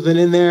and get something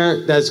in there,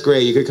 that's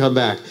great. You could come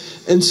back.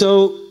 And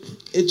so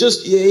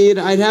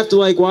I'd have to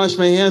wash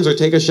my hands or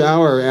take a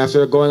shower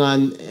after going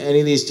on any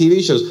of these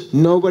TV shows.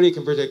 Nobody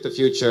can predict the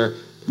future.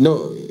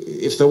 No,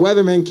 if the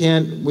weatherman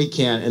can't, we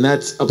can't. And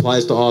that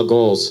applies to all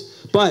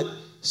goals. But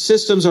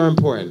systems are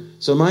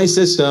important. So my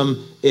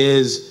system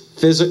is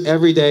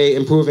every day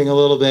improving a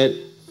little bit.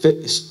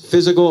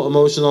 Physical,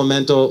 emotional,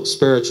 mental,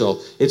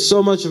 spiritual. It's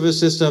so much of a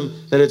system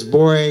that it's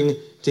boring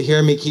to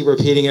hear me keep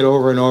repeating it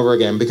over and over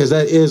again, because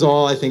that is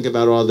all I think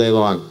about all day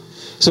long.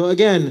 So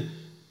again,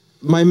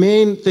 my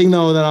main thing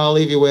though that I'll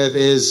leave you with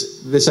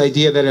is this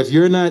idea that if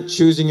you're not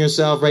choosing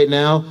yourself right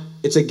now,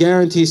 it's a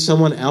guarantee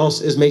someone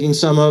else is making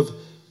some of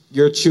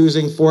your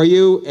choosing for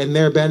you, and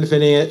they're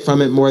benefiting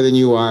from it more than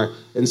you are.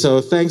 And so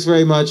thanks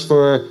very much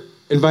for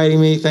inviting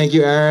me. Thank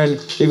you, Aaron.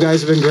 You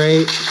guys have been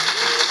great.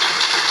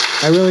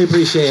 I really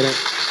appreciate it.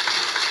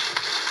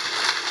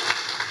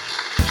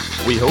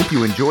 We hope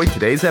you enjoyed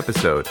today's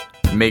episode.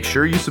 Make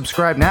sure you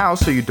subscribe now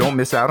so you don't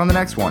miss out on the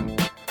next one.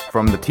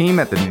 From the team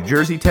at the New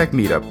Jersey Tech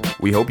Meetup,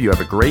 we hope you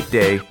have a great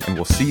day, and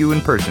we'll see you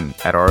in person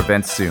at our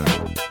events soon.